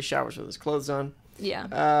we know that he showers with his clothes on. yeah.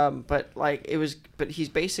 But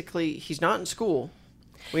he's not in school.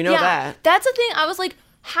 We know Yeah, that. that's the thing. I was like,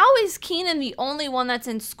 how is Keenan the only one that's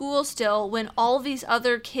in school still when all these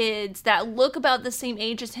other kids that look about the same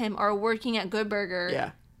age as him are working at Good Burger?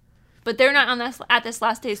 Yeah. But they're not at this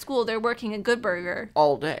last day of school. They're working at Good Burger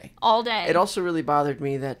All day. all day. It also really bothered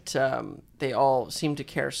me that they all seem to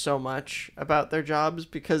care so much about their jobs,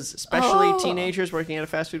 because especially teenagers working at a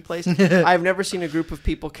fast food place, I've never seen a group of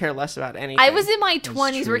people care less about anything. I was in my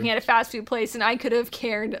 20s true. working at a fast food place, and I could have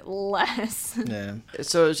cared less. Yeah.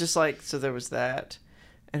 So it was just like, so there was that,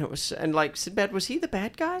 and like Sinbad, was he the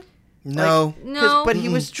bad guy? No. No, But he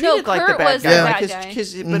was No, treated like the Kurt bad was guy. the Like bad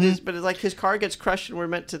his, guy. but like his car gets crushed, and we're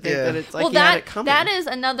meant to think Yeah. that it's like well, he had it coming. that is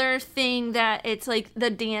another thing that it's like the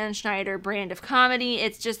Dan Schneider brand of comedy.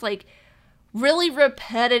 It's just like really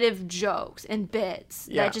repetitive jokes and bits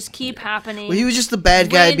Yeah. that just keep happening. Well, he was just the bad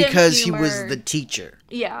guy Random because humor. he was the teacher.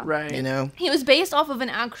 Yeah. right. You know. He was based off of an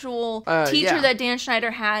actual teacher yeah. that Dan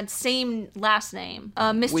Schneider had, same last name,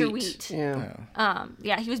 Mr. Wheat. Yeah.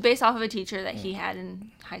 Yeah, he was based off of a teacher that he had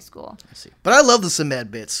in high school. But I love the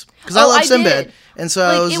Sinbad bits because I Oh, love I Sinbad, did. and so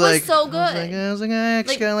Like, I was it was like, so good. I was like, I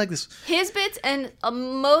actually Like, kind of like this. His bits and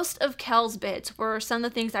most of Kel's bits were some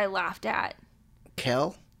of the things I laughed at.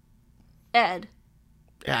 Kel, Ed.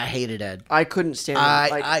 I hated Ed. I couldn't stand him.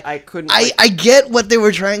 I couldn't. I get what they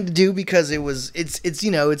were trying to do because it's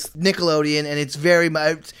you know, it's Nickelodeon, and it's very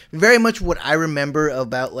much what I remember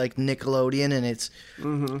about like Nickelodeon, and it's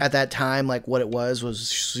at that time like what it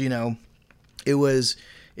was you know, it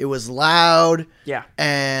was loud, Yeah.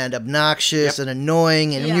 and obnoxious Yep. and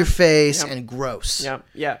annoying and in Yeah. your face Yep. and gross.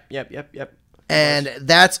 Yep. And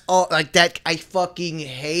that's all like that. I fucking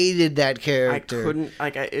hated that I character. couldn't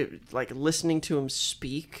like listening to him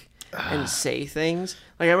speak and say things.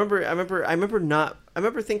 Like I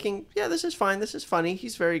remember thinking, yeah, this is fine, this is funny,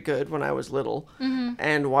 he's very good when I was little,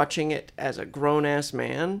 and watching it as a grown ass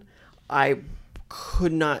man, I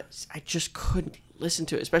just couldn't listen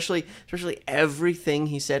to it, especially everything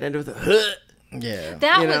he said under the. Yeah.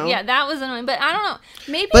 That You was know? that was annoying, but I don't know.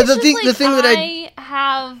 Maybe But it's the just thing that I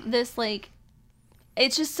have this like.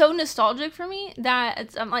 It's just so nostalgic for me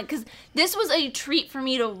that I'm like, because this was a treat for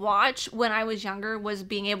me to watch when I was younger, was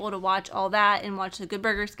being able to watch all that and watch the Good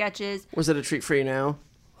Burger sketches. Was it a treat for you now?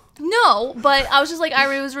 No, but I was just like,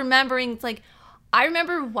 I was remembering, it's like, I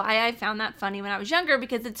remember why I found that funny when I was younger,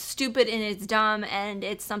 because it's stupid and it's dumb and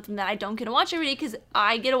it's something that I don't get to watch every day, because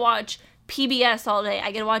I get to watch PBS all day.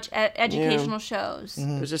 I get to watch educational shows.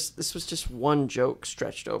 This was just one joke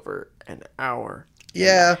stretched over an hour.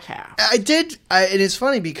 Yeah, Half. I did. And it's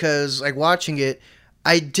funny because, like, watching it,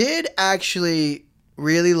 I did actually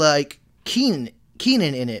really like Keenan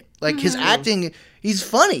in it. Like his acting, he's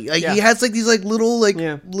funny. Like he has like these like little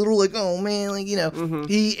oh man, like, you know,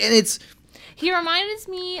 He reminds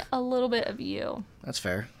me a little bit of you. that's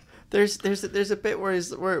fair. There's a bit where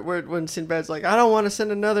when Sinbad's like, I don't want to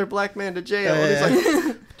send another black man to jail. And he's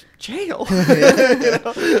like, jail?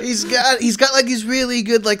 He's got like these really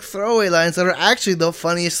good like throwaway lines that are actually the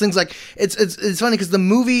funniest things. Like it's funny because the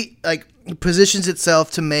movie like positions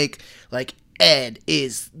itself to make like Ed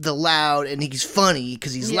is the loud, and he's funny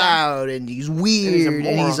because he's loud and he's weird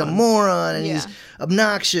and he's a moron and he's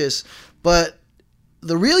obnoxious. But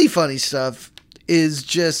the really funny stuff is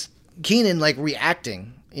just Keenan like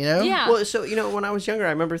reacting. You know? Yeah. Well, so, you know, when I was younger, I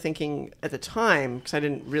remember thinking at the time, because I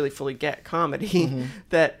didn't really fully get comedy,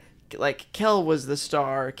 that, like, Kel was the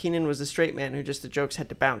star, Keenan was the straight man who just the jokes had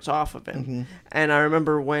to bounce off of him. And I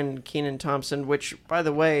remember when Kenan Thompson, which, by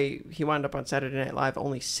the way, he wound up on Saturday Night Live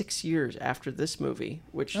only 6 years after this movie,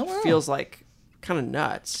 which feels like kind of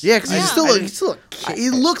nuts. Yeah, because Yeah. he's still a kid. He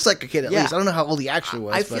looks like a kid at Yeah. least. I don't know how old he actually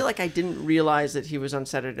was. I but feel like I didn't realize that he was on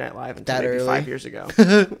Saturday Night Live until That maybe early? 5 years ago.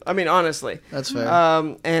 I mean, honestly. That's fair.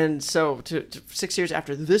 And so to 6 years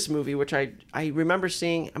after this movie, which I remember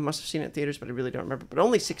seeing, I must have seen it in theaters, but I really don't remember. But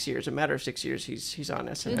only 6 years, a matter of 6 years, he's on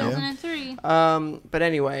SNL. 2003. But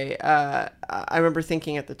anyway, I remember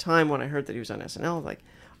thinking at the time when I heard that he was on SNL, like,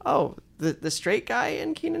 oh, the straight guy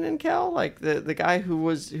in Kenan and Kel, like the guy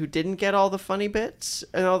who didn't get all the funny bits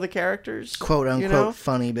and all the characters, quote unquote you know?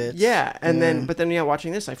 funny bits. Yeah, and then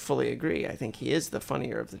watching this, I fully agree. I think he is the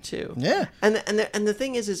funnier of the two. Yeah. And the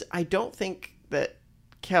thing is I don't think that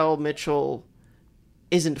Kel Mitchell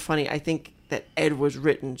isn't funny. I think that Ed was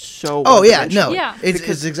written so Oh yeah, no, one-dimensionally. Yeah.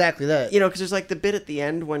 it's exactly that. You know, because there's like the bit at the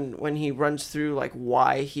end when he runs through like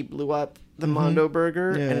why he blew up the Mondo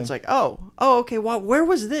Burger, Yeah. and it's like, oh, okay, well, where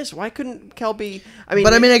was this? Why couldn't Kel be? I mean,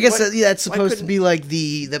 I guess what- that's why supposed to couldn't- be like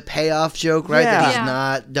the payoff joke, right? That he's Yeah.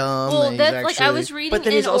 not dumb. Well, and he's that's actually... like I was reading. But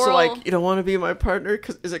then in he's also oral, like, you don't want to be my partner?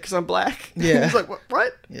 Is it because I'm black? Yeah. He's like,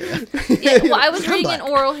 what? Yeah. Yeah, well, I was I'm reading black. an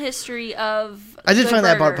oral history of. I did Good find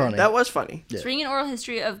that part Burger. funny. That was funny. I was reading an oral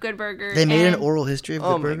history of Good Burger. They made an and, oral history of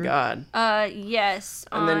Oh Good my Burger? god. Yes.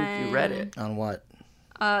 And then you read it. On what?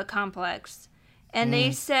 Complex. And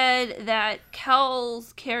they said that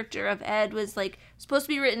Kel's character of Ed was like supposed to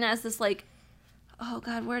be written as this like, oh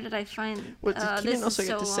god, where did I find? What did this Kenan is also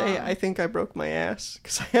get so to say? long. I think I broke my ass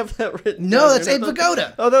because I have that written. No, down that's there. Abe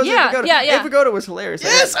Vigoda. Oh, that was Yeah, Abe Vigoda. yeah, yeah. Abe Vigoda was hilarious.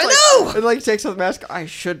 Yes, Like, I it's know! Like, and like he takes off the mask. I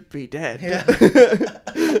should be dead. Yeah.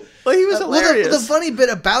 Well, he was hilarious. Well, the funny bit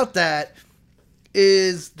about that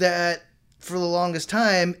is that for the longest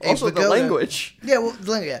time, Abe also, the Vigoda- language. Yeah, well,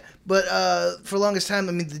 the language, yeah. But for the longest time,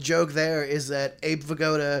 I mean, the joke there is that Abe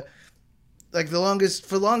Vigoda, like for the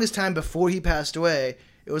longest time before he passed away,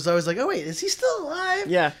 it was always like, oh wait, is he still alive?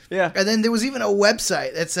 Yeah, yeah. And then there was even a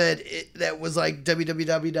website that said that was like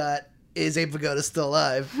www.is Abe Vigoda still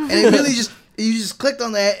alive? And it really just you just clicked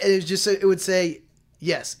on that and it would say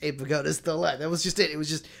yes, Abe Vigoda is still alive. That was just it. It was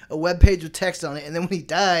just a web page with text on it. And then when he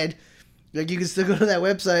died, like you can still go to that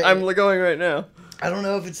website. I'm going right now. I don't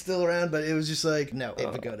know if it's still around, but it was just like no, Abe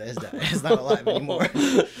Vigoda has died. He's not alive anymore.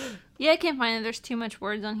 Yeah, I can't find it. There's too much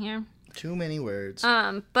words on here. Too many words.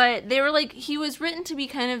 But they were like he was written to be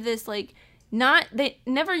kind of this like they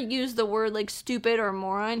never used the word like stupid or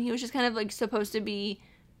moron. He was just kind of like supposed to be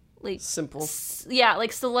like Simple.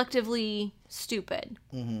 like selectively stupid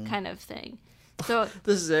kind of thing. So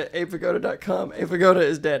This is it. AbeVigoda.com. Abe Vigoda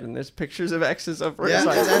is dead, and there's pictures of X's over Yeah, his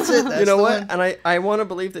eyes. that's it. That's you know the what? one. And I want to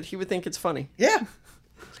believe that he would think it's funny. Yeah,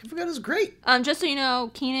 Abe Vigoda's great. just so you know,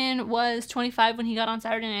 Kenan was 25 when he got on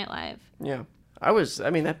Saturday Night Live. Yeah.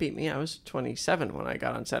 That beat me. I was 27 when I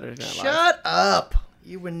got on Saturday Night Live. Shut up.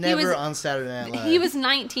 You were never was- on Saturday Night Live. He was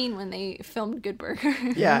 19 when they filmed Good Burger.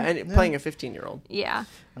 Yeah, and playing a 15-year-old. Yeah.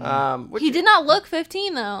 Which He did not look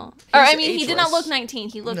 15 though. Or I mean, he did not ageless. look 19.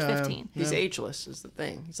 He looked No. 15. he's ageless is the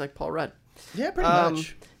thing. He's like Paul Rudd. Yeah, pretty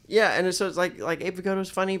much. Yeah, and so it's like Abe Vigoda's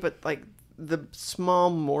funny, but like the small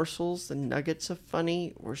morsels, the nuggets of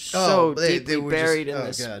funny were so they deeply were buried just- in oh,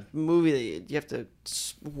 this God. movie that you have to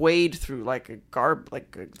wade through like a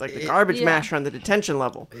the garbage Yeah. masher on the detention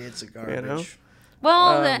level. It's a garbage. know?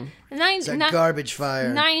 Well, It's a the garbage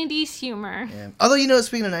fire. 90s humor. Yeah. Although,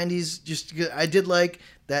 speaking of 90s, I did like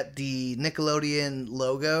that the Nickelodeon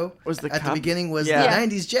logo Was the at cup? the beginning was Yeah. the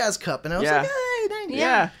 90s jazz cup. And I was Yeah. like, hey, 90s.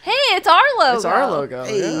 Yeah. Hey, it's our logo. It's our logo.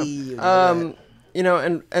 Hey, yeah. look at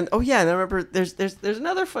And oh yeah, and I remember there's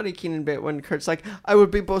another funny Kenan bit when Kurt's like, I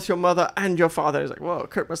would be both your mother and your father. He's like, whoa,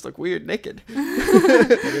 Kurt must look weird naked. you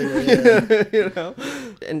know?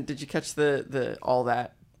 And did you catch the all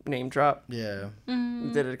that name drop? Yeah. He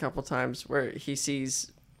did it a couple times where he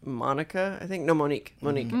sees Monica, I think. No, Monique.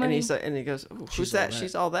 And he's like, and he goes, "Ooh, who's all that? that."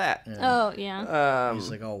 She's all that. Oh, yeah. He's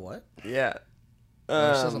like, oh, what? Yeah.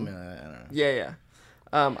 Or something like that. I don't know. Yeah.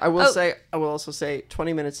 I will also say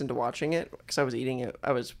 20 minutes into watching it, because I was eating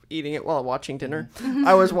it while watching dinner.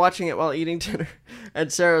 I was watching it while eating dinner,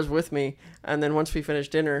 and Sarah was with me. And then once we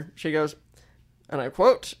finished dinner, she goes, and I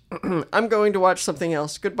quote, I'm going to watch something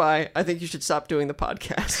else. Goodbye. I think you should stop doing the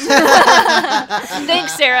podcast.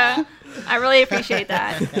 Thanks, Sarah. I really appreciate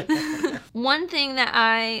that. One thing that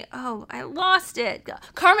I lost it.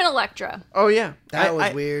 Carmen Electra. Oh, yeah. That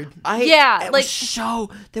was weird. Yeah, it like-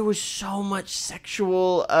 there was so much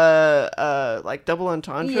sexual, like double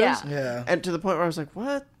entendres. Yeah. Yeah. And to the point where I was like,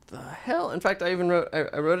 what the hell? In fact, I even wrote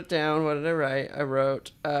it down. What did I write? I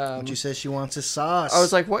wrote, She says she wants a sauce. I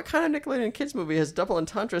was like, what kind of Nickelodeon kids movie has double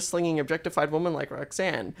entendre slinging objectified woman like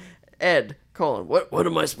Roxanne? Ed, what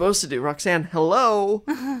am I supposed to do? Roxanne, hello.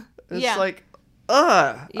 It's Yeah. like,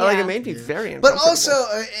 Like, Yeah. it made me very But uncomfortable.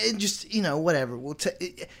 also, it just, whatever.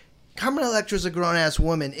 Carmen Electra's a grown-ass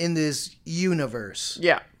woman in this universe.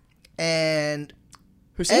 yeah. And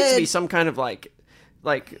Who seems to be Ed- some kind of, like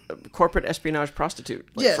corporate espionage prostitute,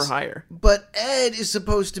 like, yes, for hire. but Ed is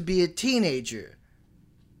supposed to be a teenager,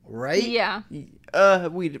 right? Yeah. Well,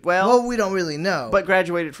 Well, we don't really know. but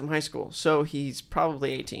graduated from high school, so he's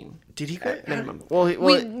probably 18 did he go? at minimum. Well,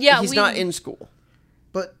 he's not in school.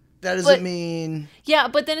 But that doesn't But- mean. Yeah,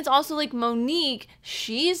 but then it's also like Monique,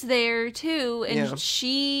 she's there too, and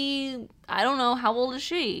Yeah. I don't know, how old is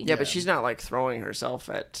she? Yeah, but she's not, like, throwing herself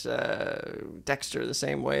at Dexter the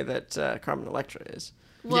same way that Carmen Electra is.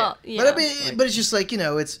 Well, yeah. But I mean, but it's just like,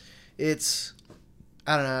 it's.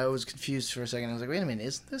 I don't know. I was confused for a second. I was like, wait a minute,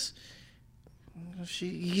 isn't this? Is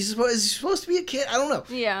he supposed to be a kid? I don't know.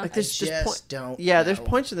 Yeah. Like, there's I just just don't. Yeah, there's know.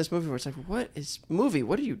 points in this movie where it's like,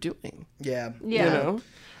 what are you doing? Yeah. Yeah. You know?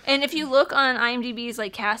 And if you look on IMDb's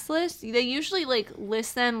like cast list, they usually like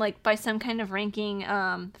list them like by some kind of ranking,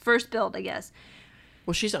 first build, I guess.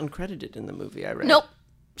 Well, she's uncredited in the movie, I read. Nope,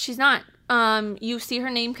 she's not. You see her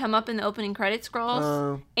name come up in the opening credit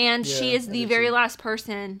scrolls, and she yeah, is I the did very see. last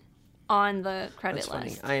person on the credit That's funny.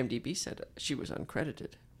 list. IMDb said she was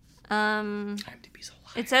uncredited. IMDb's a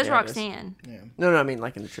lot. It says Yeah, it is. Roxanne. No, I mean,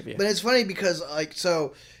 like, in the trivia. But it's funny because, like,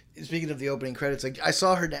 so speaking of the opening credits, like I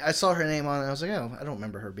saw her name on it, and I was like, oh, I don't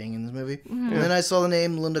remember her being in this movie. And then I saw the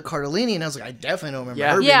name Linda Cardellini, and I was like, I definitely don't remember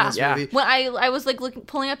Yeah. her being Yeah. in this Yeah. movie. When I was like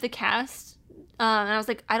pulling up the cast, and I was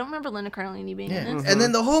like, I don't remember Linda Cardellini being in this. And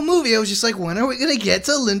then the whole movie, I was just like, when are we gonna get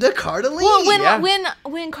to Linda Cardellini? Well, Yeah.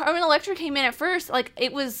 when Carmen Electra came in at first, like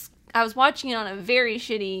I was watching it on a very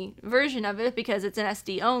shitty version of it because it's an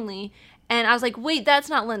SD only, and I was like, wait, that's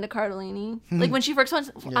not Linda Cardellini. Like when she first went,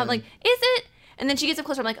 I'm like, is it? And then she gets up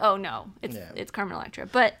closer. I'm like, oh no, it's Carmen Electra.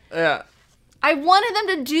 But Yeah. I wanted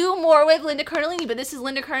them to do more with Linda Cardellini, but this is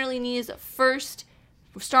Linda Cardellini's first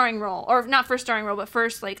starring role, or not first starring role, but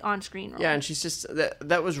first like on-screen role. Yeah, and she's just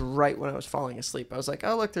that was right when I was falling asleep. I was like,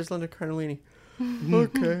 oh look, there's Linda Cardellini.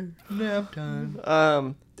 Okay. Nap time.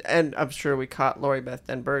 And I'm sure we caught Lori Beth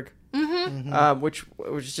Denberg, which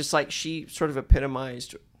was just like she sort of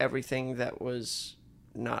epitomized everything that was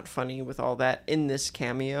not funny with all that in this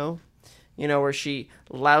cameo. You know, where she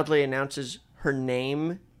loudly announces her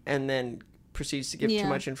name and then proceeds to give Yeah. too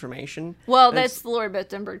much information. Well, And that's Laura Beth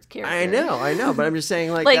Denberg's character. I know, but I'm just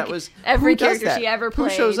saying, like, Like, that was every who does character that? she ever Who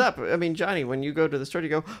shows played. up? I mean, Johnny, when you go to the store, you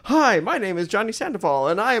go, "Hi, my name is Johnny Sandoval,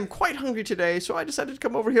 and I am quite hungry today, so I decided to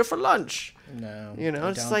come over here for lunch." No, You know, I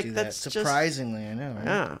it's don't like, do that. that's just- Surprisingly, I know. Right?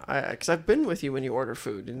 Yeah, because I've been with you when you order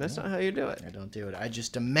food, and that's not how you do it. I don't do it. I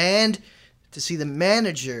just demand to see the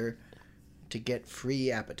manager to get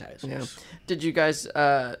free appetizers. Yeah. Did you guys?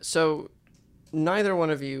 So neither one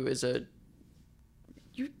of you is a.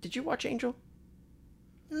 Did you watch Angel?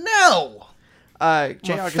 No. J.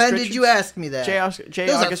 I'm August offended Richards. you asked me that. J.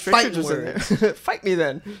 Those are August fighting Richards was in there. Fight me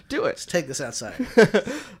then. Do it. Let's take this outside.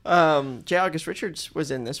 J. August Richards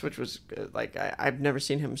was in this, which was like I've never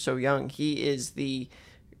seen him so young. He is the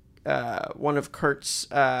one of Kurt's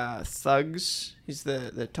thugs. He's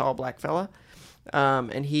the tall black fella,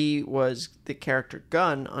 and he was the character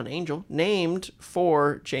Gunn on Angel, named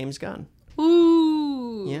for James Gunn.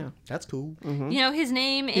 Ooh. Yeah, That's cool. You know, his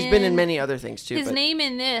name he's been in many other things too. His but, name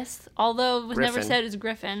in this, although it was never Griffin. said, is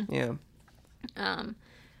Griffin. Yeah.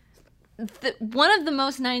 One of the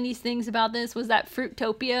most 90s things about this was that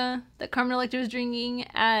Fruitopia that Carmen Electra was drinking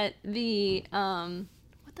at the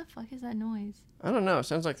what the fuck is that noise? I don't know. It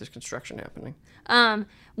sounds like there's construction happening.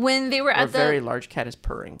 When they were Or a at very large cat is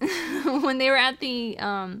purring. when they were at the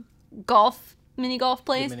mini golf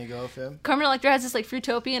place, Mini golf, yeah. Carmen Electra has this like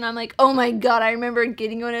Fruitopia, and I'm like, oh my god, I remember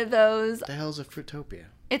getting one of those. What the hell's a Fruitopia?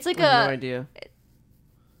 It's like I have no idea.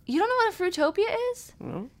 You don't know what a Fruitopia is?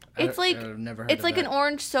 No? It's like I've never heard it's of like that. an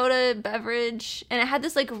orange soda beverage, and it had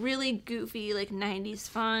this like really goofy like 90s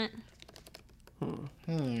font. I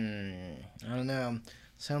don't know.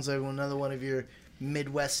 Sounds like another one of your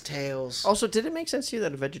Midwest tales. Also, did it make sense to you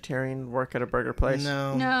that a vegetarian would work at a burger place?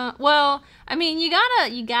 No. No, well, I mean, you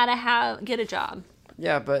gotta get a job.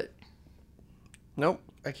 Yeah, but nope.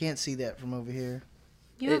 I can't see that from over here.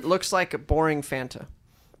 You It have- looks like a boring Fanta.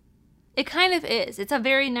 It kind of is. It's a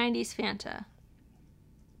very 90s Fanta.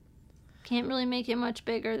 Can't really make it much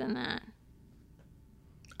bigger than that.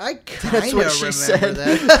 I kind of That's remember what she said.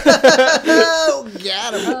 that. Oh,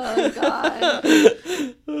 got him.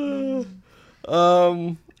 Oh god.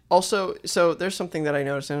 Also, so there's something that I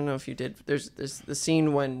noticed. I don't know if you did. There's the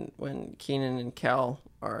scene when Keenan and Kel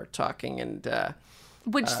are talking, and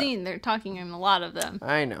Which scene? They're talking in a lot of them.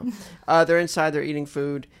 I know they're inside. They're eating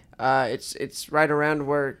food. It's right around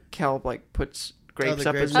where Kel like puts grapes the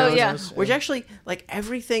up his grapes nose. Oh, yeah. nose, Which actually, like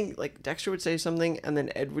everything, like Dexter would say something, and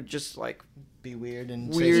then Ed would just like be weird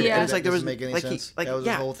and weird. say Yeah. And it's like there was doesn't make any like sense. like that was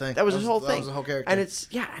yeah, his whole thing. That was his whole That thing. was the whole character. And it's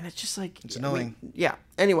just like It's annoying. yeah.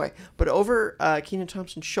 Anyway, but over Kenan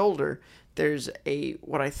Thompson's shoulder, there's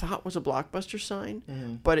what I thought was a Blockbuster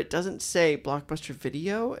sign, but it doesn't say Blockbuster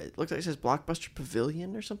Video. It looks like it says Blockbuster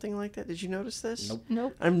Pavilion or something like that. Did you notice this? Nope.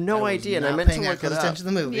 Nope. I have no was idea, and not I meant to paying look it close up. attention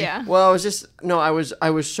to the movie. Yeah. Well, I was just I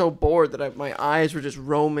was so bored that my eyes were just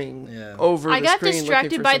roaming Yeah. over. I the got screen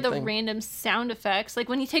distracted looking by for the something. random sound effects. Like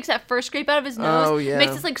when he takes that first grape out of his nose, Oh, yeah. it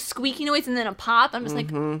makes this like squeaky noise and then a pop. I'm just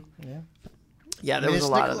like, Yeah, there I mean, was it's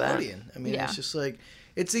a lot of that. Nickelodeon. I mean, Yeah. it's just like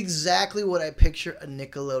it's exactly what I picture a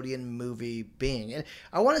Nickelodeon movie being. And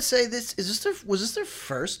I want to say was this their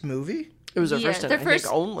first movie? It was their Yeah, first time, their I first-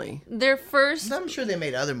 think only. their first. I'm sure they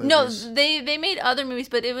made other movies. No, they made other movies,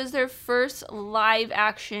 but it was their first live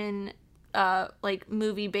action like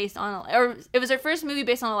movie based on or it was their first movie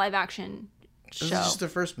based on a live action show. Was this just their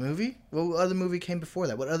first movie? What other movie came before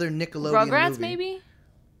that? What other Nickelodeon Rugrats movie? maybe?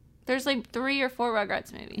 There's like 3 or 4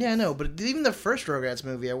 Rugrats movies. Yeah, no, but even the first Rugrats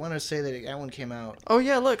movie, I want to say that one came out. Oh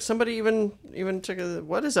yeah, look, somebody even took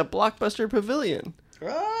what is a Blockbuster Pavilion?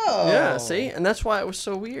 Oh, Yeah, see, and that's why it was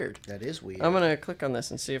so weird. that is weird. I'm gonna click on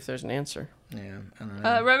this and see if there's an answer. Yeah, I don't know.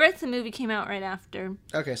 Rugrats the movie came out right after.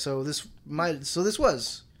 Okay, so this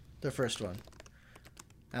was the first one.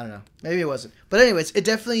 I don't know. Maybe it wasn't. But anyways, it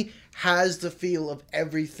definitely has the feel of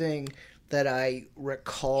everything that I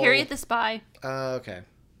recall. Harriet the Spy. Okay.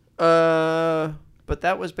 But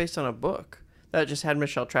that was based on a book that just had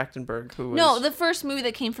Michelle Trachtenberg, who was No, the first movie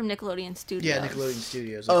that came from Nickelodeon Studios. Yeah, Nickelodeon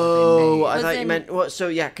Studios. That's what Oh, they made. I Was thought you in- meant well. So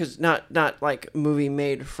yeah, because not like movie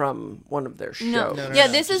made from one of their shows. No, No, yeah,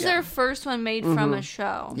 no. this is Yeah. their first one made from a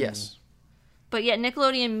show. Yes. But yeah,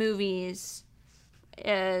 Nickelodeon Movies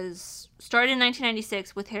is started in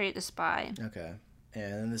 1996 with Harriet the Spy, Okay. Yeah,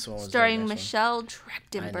 and then this one was starring the next Michelle one.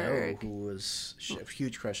 I know, Trachtenberg. who was a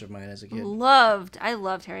huge crush of mine as a kid. I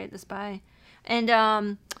loved Harriet the Spy,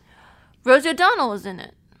 and Rosie O'Donnell was in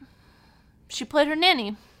it. She played her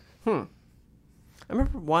nanny. I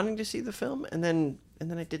remember wanting to see the film, and then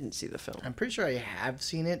I didn't see the film. I'm pretty sure I have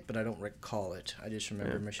seen it, but I don't recall it. I just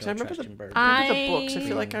remember 'Cause Michelle I remember Trachtenberg. I remember the books. I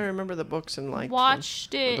feel like I remember the books and like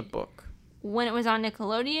Watched the it book. when it was on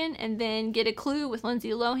Nickelodeon, and then Get a Clue with Lindsay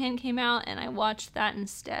Lohan came out, and I watched that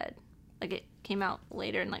instead. Like it came out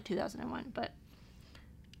later in like 2001, but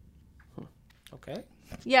Okay.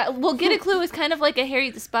 yeah, well, Get a Clue is kind of like a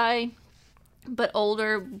Harriet the Spy, but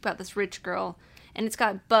older, about this rich girl, and it's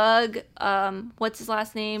got Bug. What's his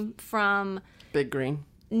last name from? Big Green,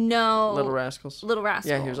 No, Little Rascals. Little Rascals.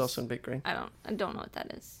 Yeah, he was also in Big Green. I don't know what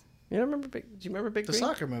that is. You don't remember Big? Do you remember Big The Green?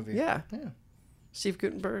 soccer movie. Yeah. Yeah. Steve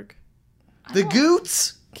Guttenberg. The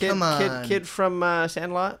Goots? Kid, Come on. kid from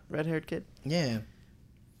Sandlot, red-haired kid. Yeah.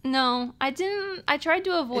 No, I didn't. I tried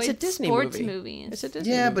to avoid It's a Disney sports movie. movies. It's a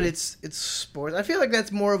Disney. Yeah, movie. but it's sports. I feel like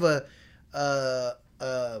that's more of a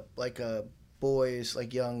like a boys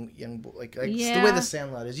like young like it's the way Yeah. the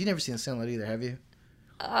Sandlot is. You never seen the Sandlot either, have you?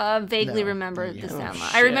 Vaguely No. remember Yeah. the Oh, Sandlot.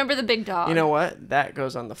 I shit. remember the big dog. You know what? That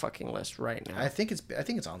goes on the fucking list right now. I think it's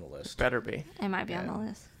on the list. Better be, it might be on the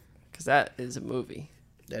list. because that is a movie.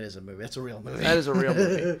 That is a movie. That's a real movie. That is a real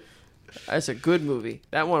movie. That's a good movie.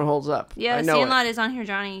 That one holds up. Yeah, I know Sandlot it. is on here.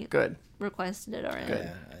 Johnny Good, requested it already. good,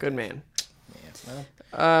 Yeah, good man. Yeah,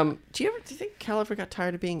 well, Do you think Cal ever got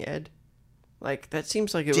tired of being Ed? Like that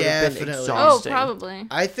seems like it would have been Definitely. Oh, exhausting. probably.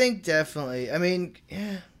 I think definitely. I mean,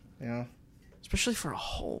 yeah, you know, Especially for a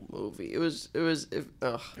whole movie. It was.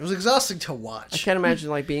 Ugh. it was exhausting to I watch. can't imagine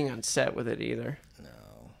like being on set with it either.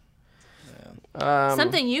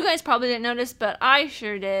 Something you guys probably didn't notice, but I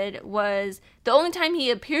sure did, was the only time he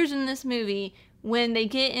appears in this movie when they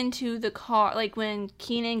get into the car, like when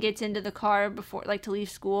Keenan gets into the car before, like to leave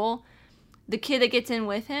school. The kid that gets in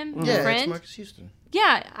with him, Yeah, the it's friend. Marcus Houston.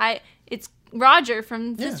 Yeah, it's Roger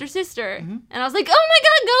from Yeah. Sister Sister, and I was like, "Oh my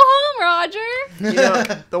God, go home, Roger!"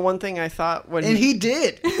 You know, the one thing I thought when And he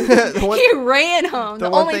did. the one, He ran home the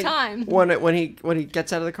one only thing- time. when he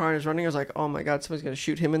gets out of the car and is running, I was like, oh my god, somebody's gonna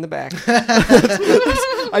shoot him in the back.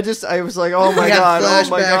 I was like, oh my I got god, oh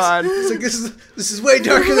my flashbacks. god. It's like this is way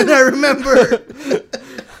darker than I remember.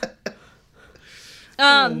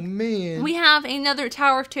 Oh man. We have another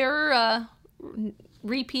Tower of Terror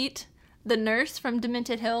repeat. The nurse from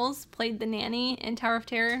Demented Hills played the nanny in Tower of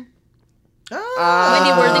Terror. Wendy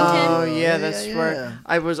Worthington? Oh yeah, that's yeah. where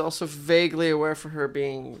I was also vaguely aware for her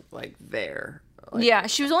being like there. Like, Yeah,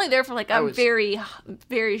 she was only there for like I a was- very,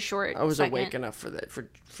 very short. I was second. awake enough for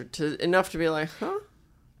that enough to be like, huh?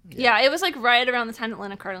 Yeah, it was like right around the time that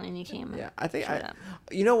Lena Cardellini came. Yeah, I think showed up.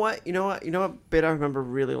 You know what bit I remember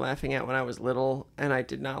really laughing at when I was little, and I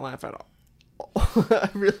did not laugh at all. I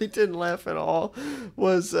really didn't laugh at all.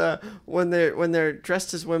 Was when they're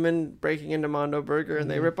dressed as women breaking into Mondo Burger and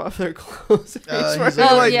they rip off their clothes. he's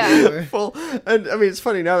like, yeah. full. And I mean, it's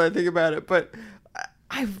funny now that I think about it, but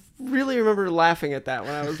I really remember laughing at that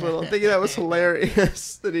when I was little, thinking that was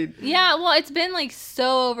hilarious. That he. Yeah, well, it's been like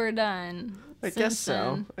so overdone. I guess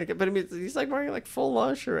so. But I mean, he's like wearing like full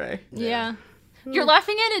lingerie. Yeah. You're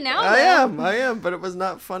laughing at it now, though. I am, but it was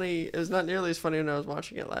not funny. It was not nearly as funny when I was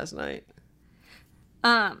watching it last night.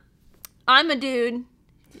 I'm a dude.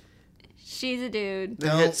 She's a dude. The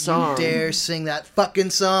hit Don't song. you dare sing that fucking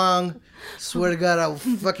song. Swear to God, I'll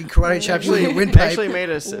fucking karate chop you in your They windpipe. actually made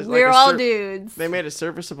us. We're all dudes. They made a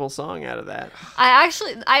serviceable song out of that. I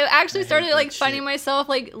actually started that like shit. finding myself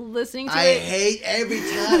like listening to I it. hate every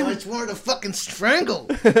time. I just wanted to fucking strangle.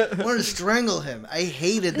 I wanted to strangle him. I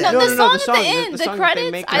hated that. No, No, the no, song the at the end, the the song that they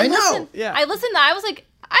credits. make I know. listened. Yeah. I listened. I was like,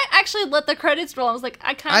 I actually let the credits roll. I was like,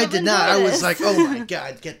 I kind I of. did not. I enjoy was this. like, oh my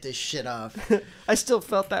God, get this shit off. I still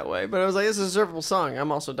felt that way, but I was like, "This is a serviceable song.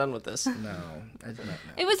 I'm also done with this." No, I did not know.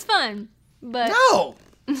 It was fun, but No,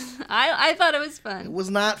 I thought it was it fun. was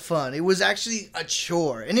not fun. It was actually a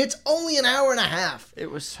chore, and it's only an hour and a half. It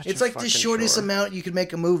was such. It's a like the fucking shortest chore. amount you could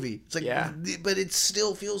make a movie. It's like, Yeah. but it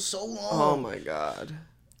still feels so long. Oh my God.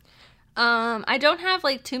 I don't have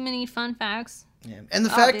like too many fun facts. Yeah. And the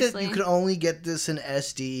fact that Obviously. you could only get this in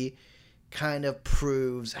SD kind of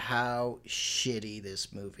proves how shitty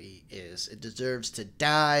this movie is. It deserves to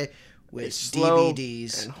die with A slow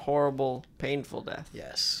DVDs. and horrible, painful death.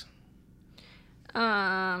 Yes.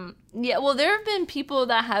 Yeah, well, there have been people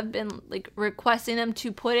that have been like requesting them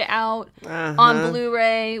to put it out Uh-huh. on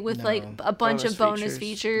Blu-ray with No. like a bunch Bonus of bonus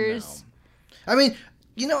features. features. I mean,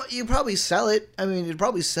 you know, you probably sell it. I mean, you'd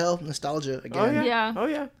probably sell nostalgia again. Oh yeah. Yeah. Oh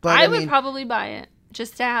yeah. But I I would mean, probably buy it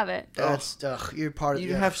just to have it. that's you're part of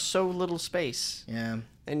You have so little space, yeah.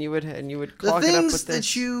 and you would The clog it up things with this.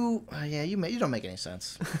 that you you don't make any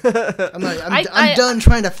sense. I'm I- done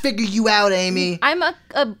trying to figure you out, Amy. I'm a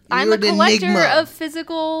You're I'm a an collector enigma. of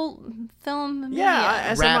physical film media. Yeah,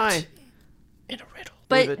 as am Wrapped I. in a riddle.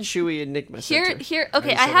 but With a chewy enigma here center.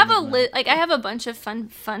 okay, just I said have enigma. I have a bunch of fun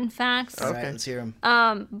facts. All Okay. right, let's hear him.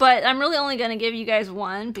 But I'm really only going to give you guys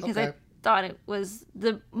one because I Okay. thought it was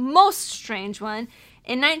the most strange one.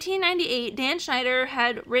 In 1998, Dan Schneider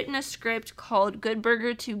had written a script called Good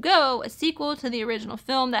Burger to Go, a sequel to the original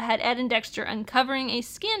film that had Ed and Dexter uncovering a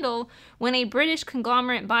scandal when a British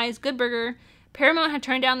conglomerate buys Good Burger. Paramount had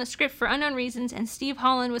turned down the script for unknown reasons, and Steve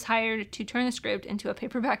Holland was hired to turn the script into a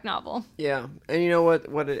paperback novel. Yeah, and you know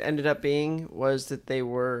what it ended up being was that they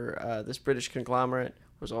were this British conglomerate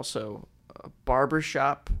was also a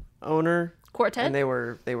barbershop owner, Quartet? and they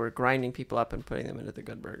were grinding people up and putting them into the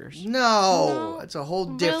Good Burgers. No, it's a whole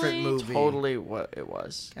different Really? movie. Totally what it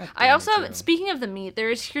was. God I damn also, it, Joe. speaking of the meat,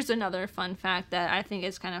 here's another fun fact that I think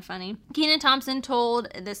is kind of funny. Kenan Thompson told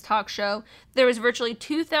this talk show there was virtually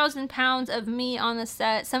 2,000 pounds of meat on the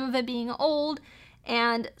set, some of it being old,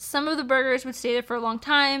 and some of the burgers would stay there for a long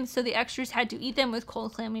time, so the extras had to eat them with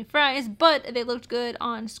cold clammy fries, but they looked good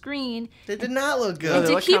on screen. They did not look No, good. they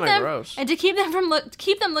to look keep kinda them gross. and to keep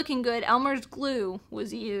them looking good, Elmer's glue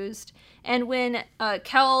was used. And when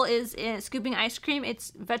Kel is scooping ice cream,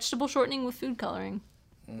 it's vegetable shortening with food coloring.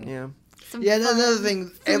 Yeah. Some Yeah, fun another thing.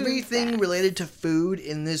 food Everything facts. related to food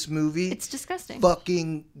in this movie, It's disgusting.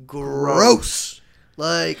 fucking gross.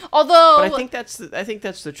 Like, Although, But I think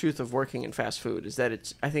that's the truth of working in fast food is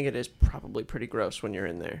that I think it is probably pretty gross when you're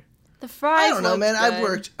in there. the fries. I don't know, looked man.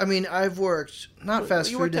 good. I've worked not Well, fast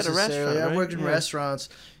you food worked at a necessarily. restaurant, I've right? worked in Yeah. restaurants,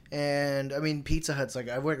 and I mean Pizza Hut's like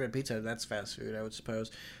I've worked at Pizza Hut. That's fast food, I would suppose.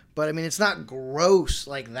 But I mean, it's not gross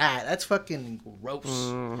like that. That's fucking gross.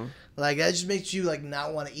 Mm. Like that just makes you like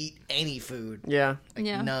not want to eat any food. Yeah. Like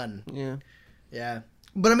Yeah. none. Yeah. Yeah.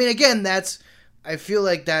 But I mean, again, I feel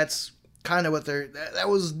like that's kind of what that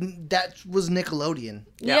was Nickelodeon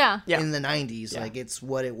Yeah. Yeah. in the 90s. Yeah. Like it's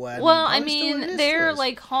what it was. Well, I Probably still what mean, it is their for us.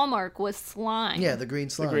 like hallmark was slime. yeah, the green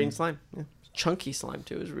slime. The green slime. Yeah. Chunky slime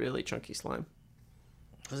too. It was really chunky slime.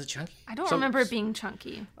 Was it chunky? I don't Some- remember it being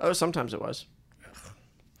chunky. Oh, sometimes it was.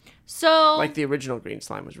 So, Like the original green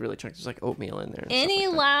slime was really chunky. There's like oatmeal in there. and stuff any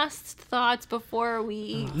like that. last thoughts before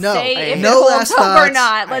we No, say if no it holds last up or thoughts.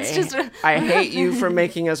 not? Let's just. I hate you for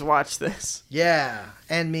making us watch this. Yeah,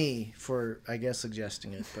 and me for I guess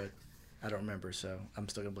suggesting it, but I don't remember, so I'm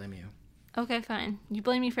still gonna blame you. Okay, fine. You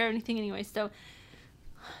blame me for everything anyway. So,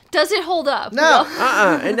 does it hold up? No.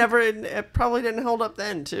 Well, It probably didn't hold up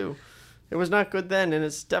then too. It was not good then, and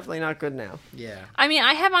it's definitely not good now. Yeah. I mean,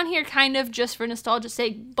 I have on here kind of just for nostalgia's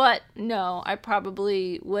sake, but no, I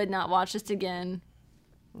probably would not watch this again.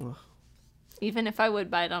 Ugh. Even if I would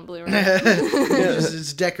buy it on Blu-ray.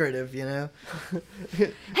 It's decorative, you know.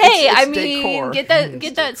 Hey, It's I mean, decor. get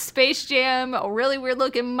that Space Jam, a really weird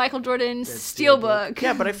looking Michael Jordan steelbook.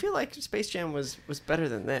 Yeah, but I feel like Space Jam was better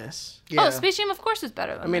than this. Yeah. Oh, Space Jam, of course, is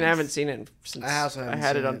better than I mean, this. I haven't seen it since I also I haven't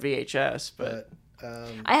had seen it on it. VHS, but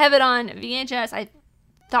I have it on VHS. I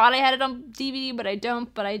thought I had it on DVD, but I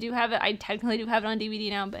don't. But I do have it. I technically do have it on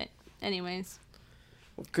DVD now. But anyways,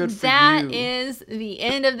 good for that you. is the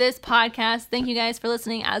end of this podcast. Thank you guys for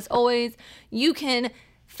listening. As always, you can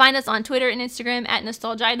find us on Twitter and Instagram at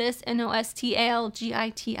Nostalgitis,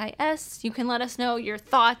 Nostalgitis. You can let us know your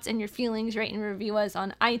thoughts and your feelings, rate and review us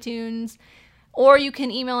on iTunes. Or you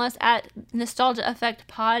can email us at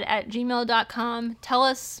nostalgiaeffectpod@gmail.com. Tell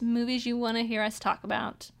us movies you want to hear us talk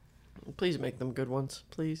about. Please make them good ones,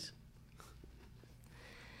 please.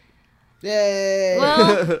 Yay!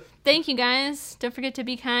 Well, thank you guys. Don't forget to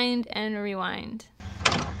be kind and rewind.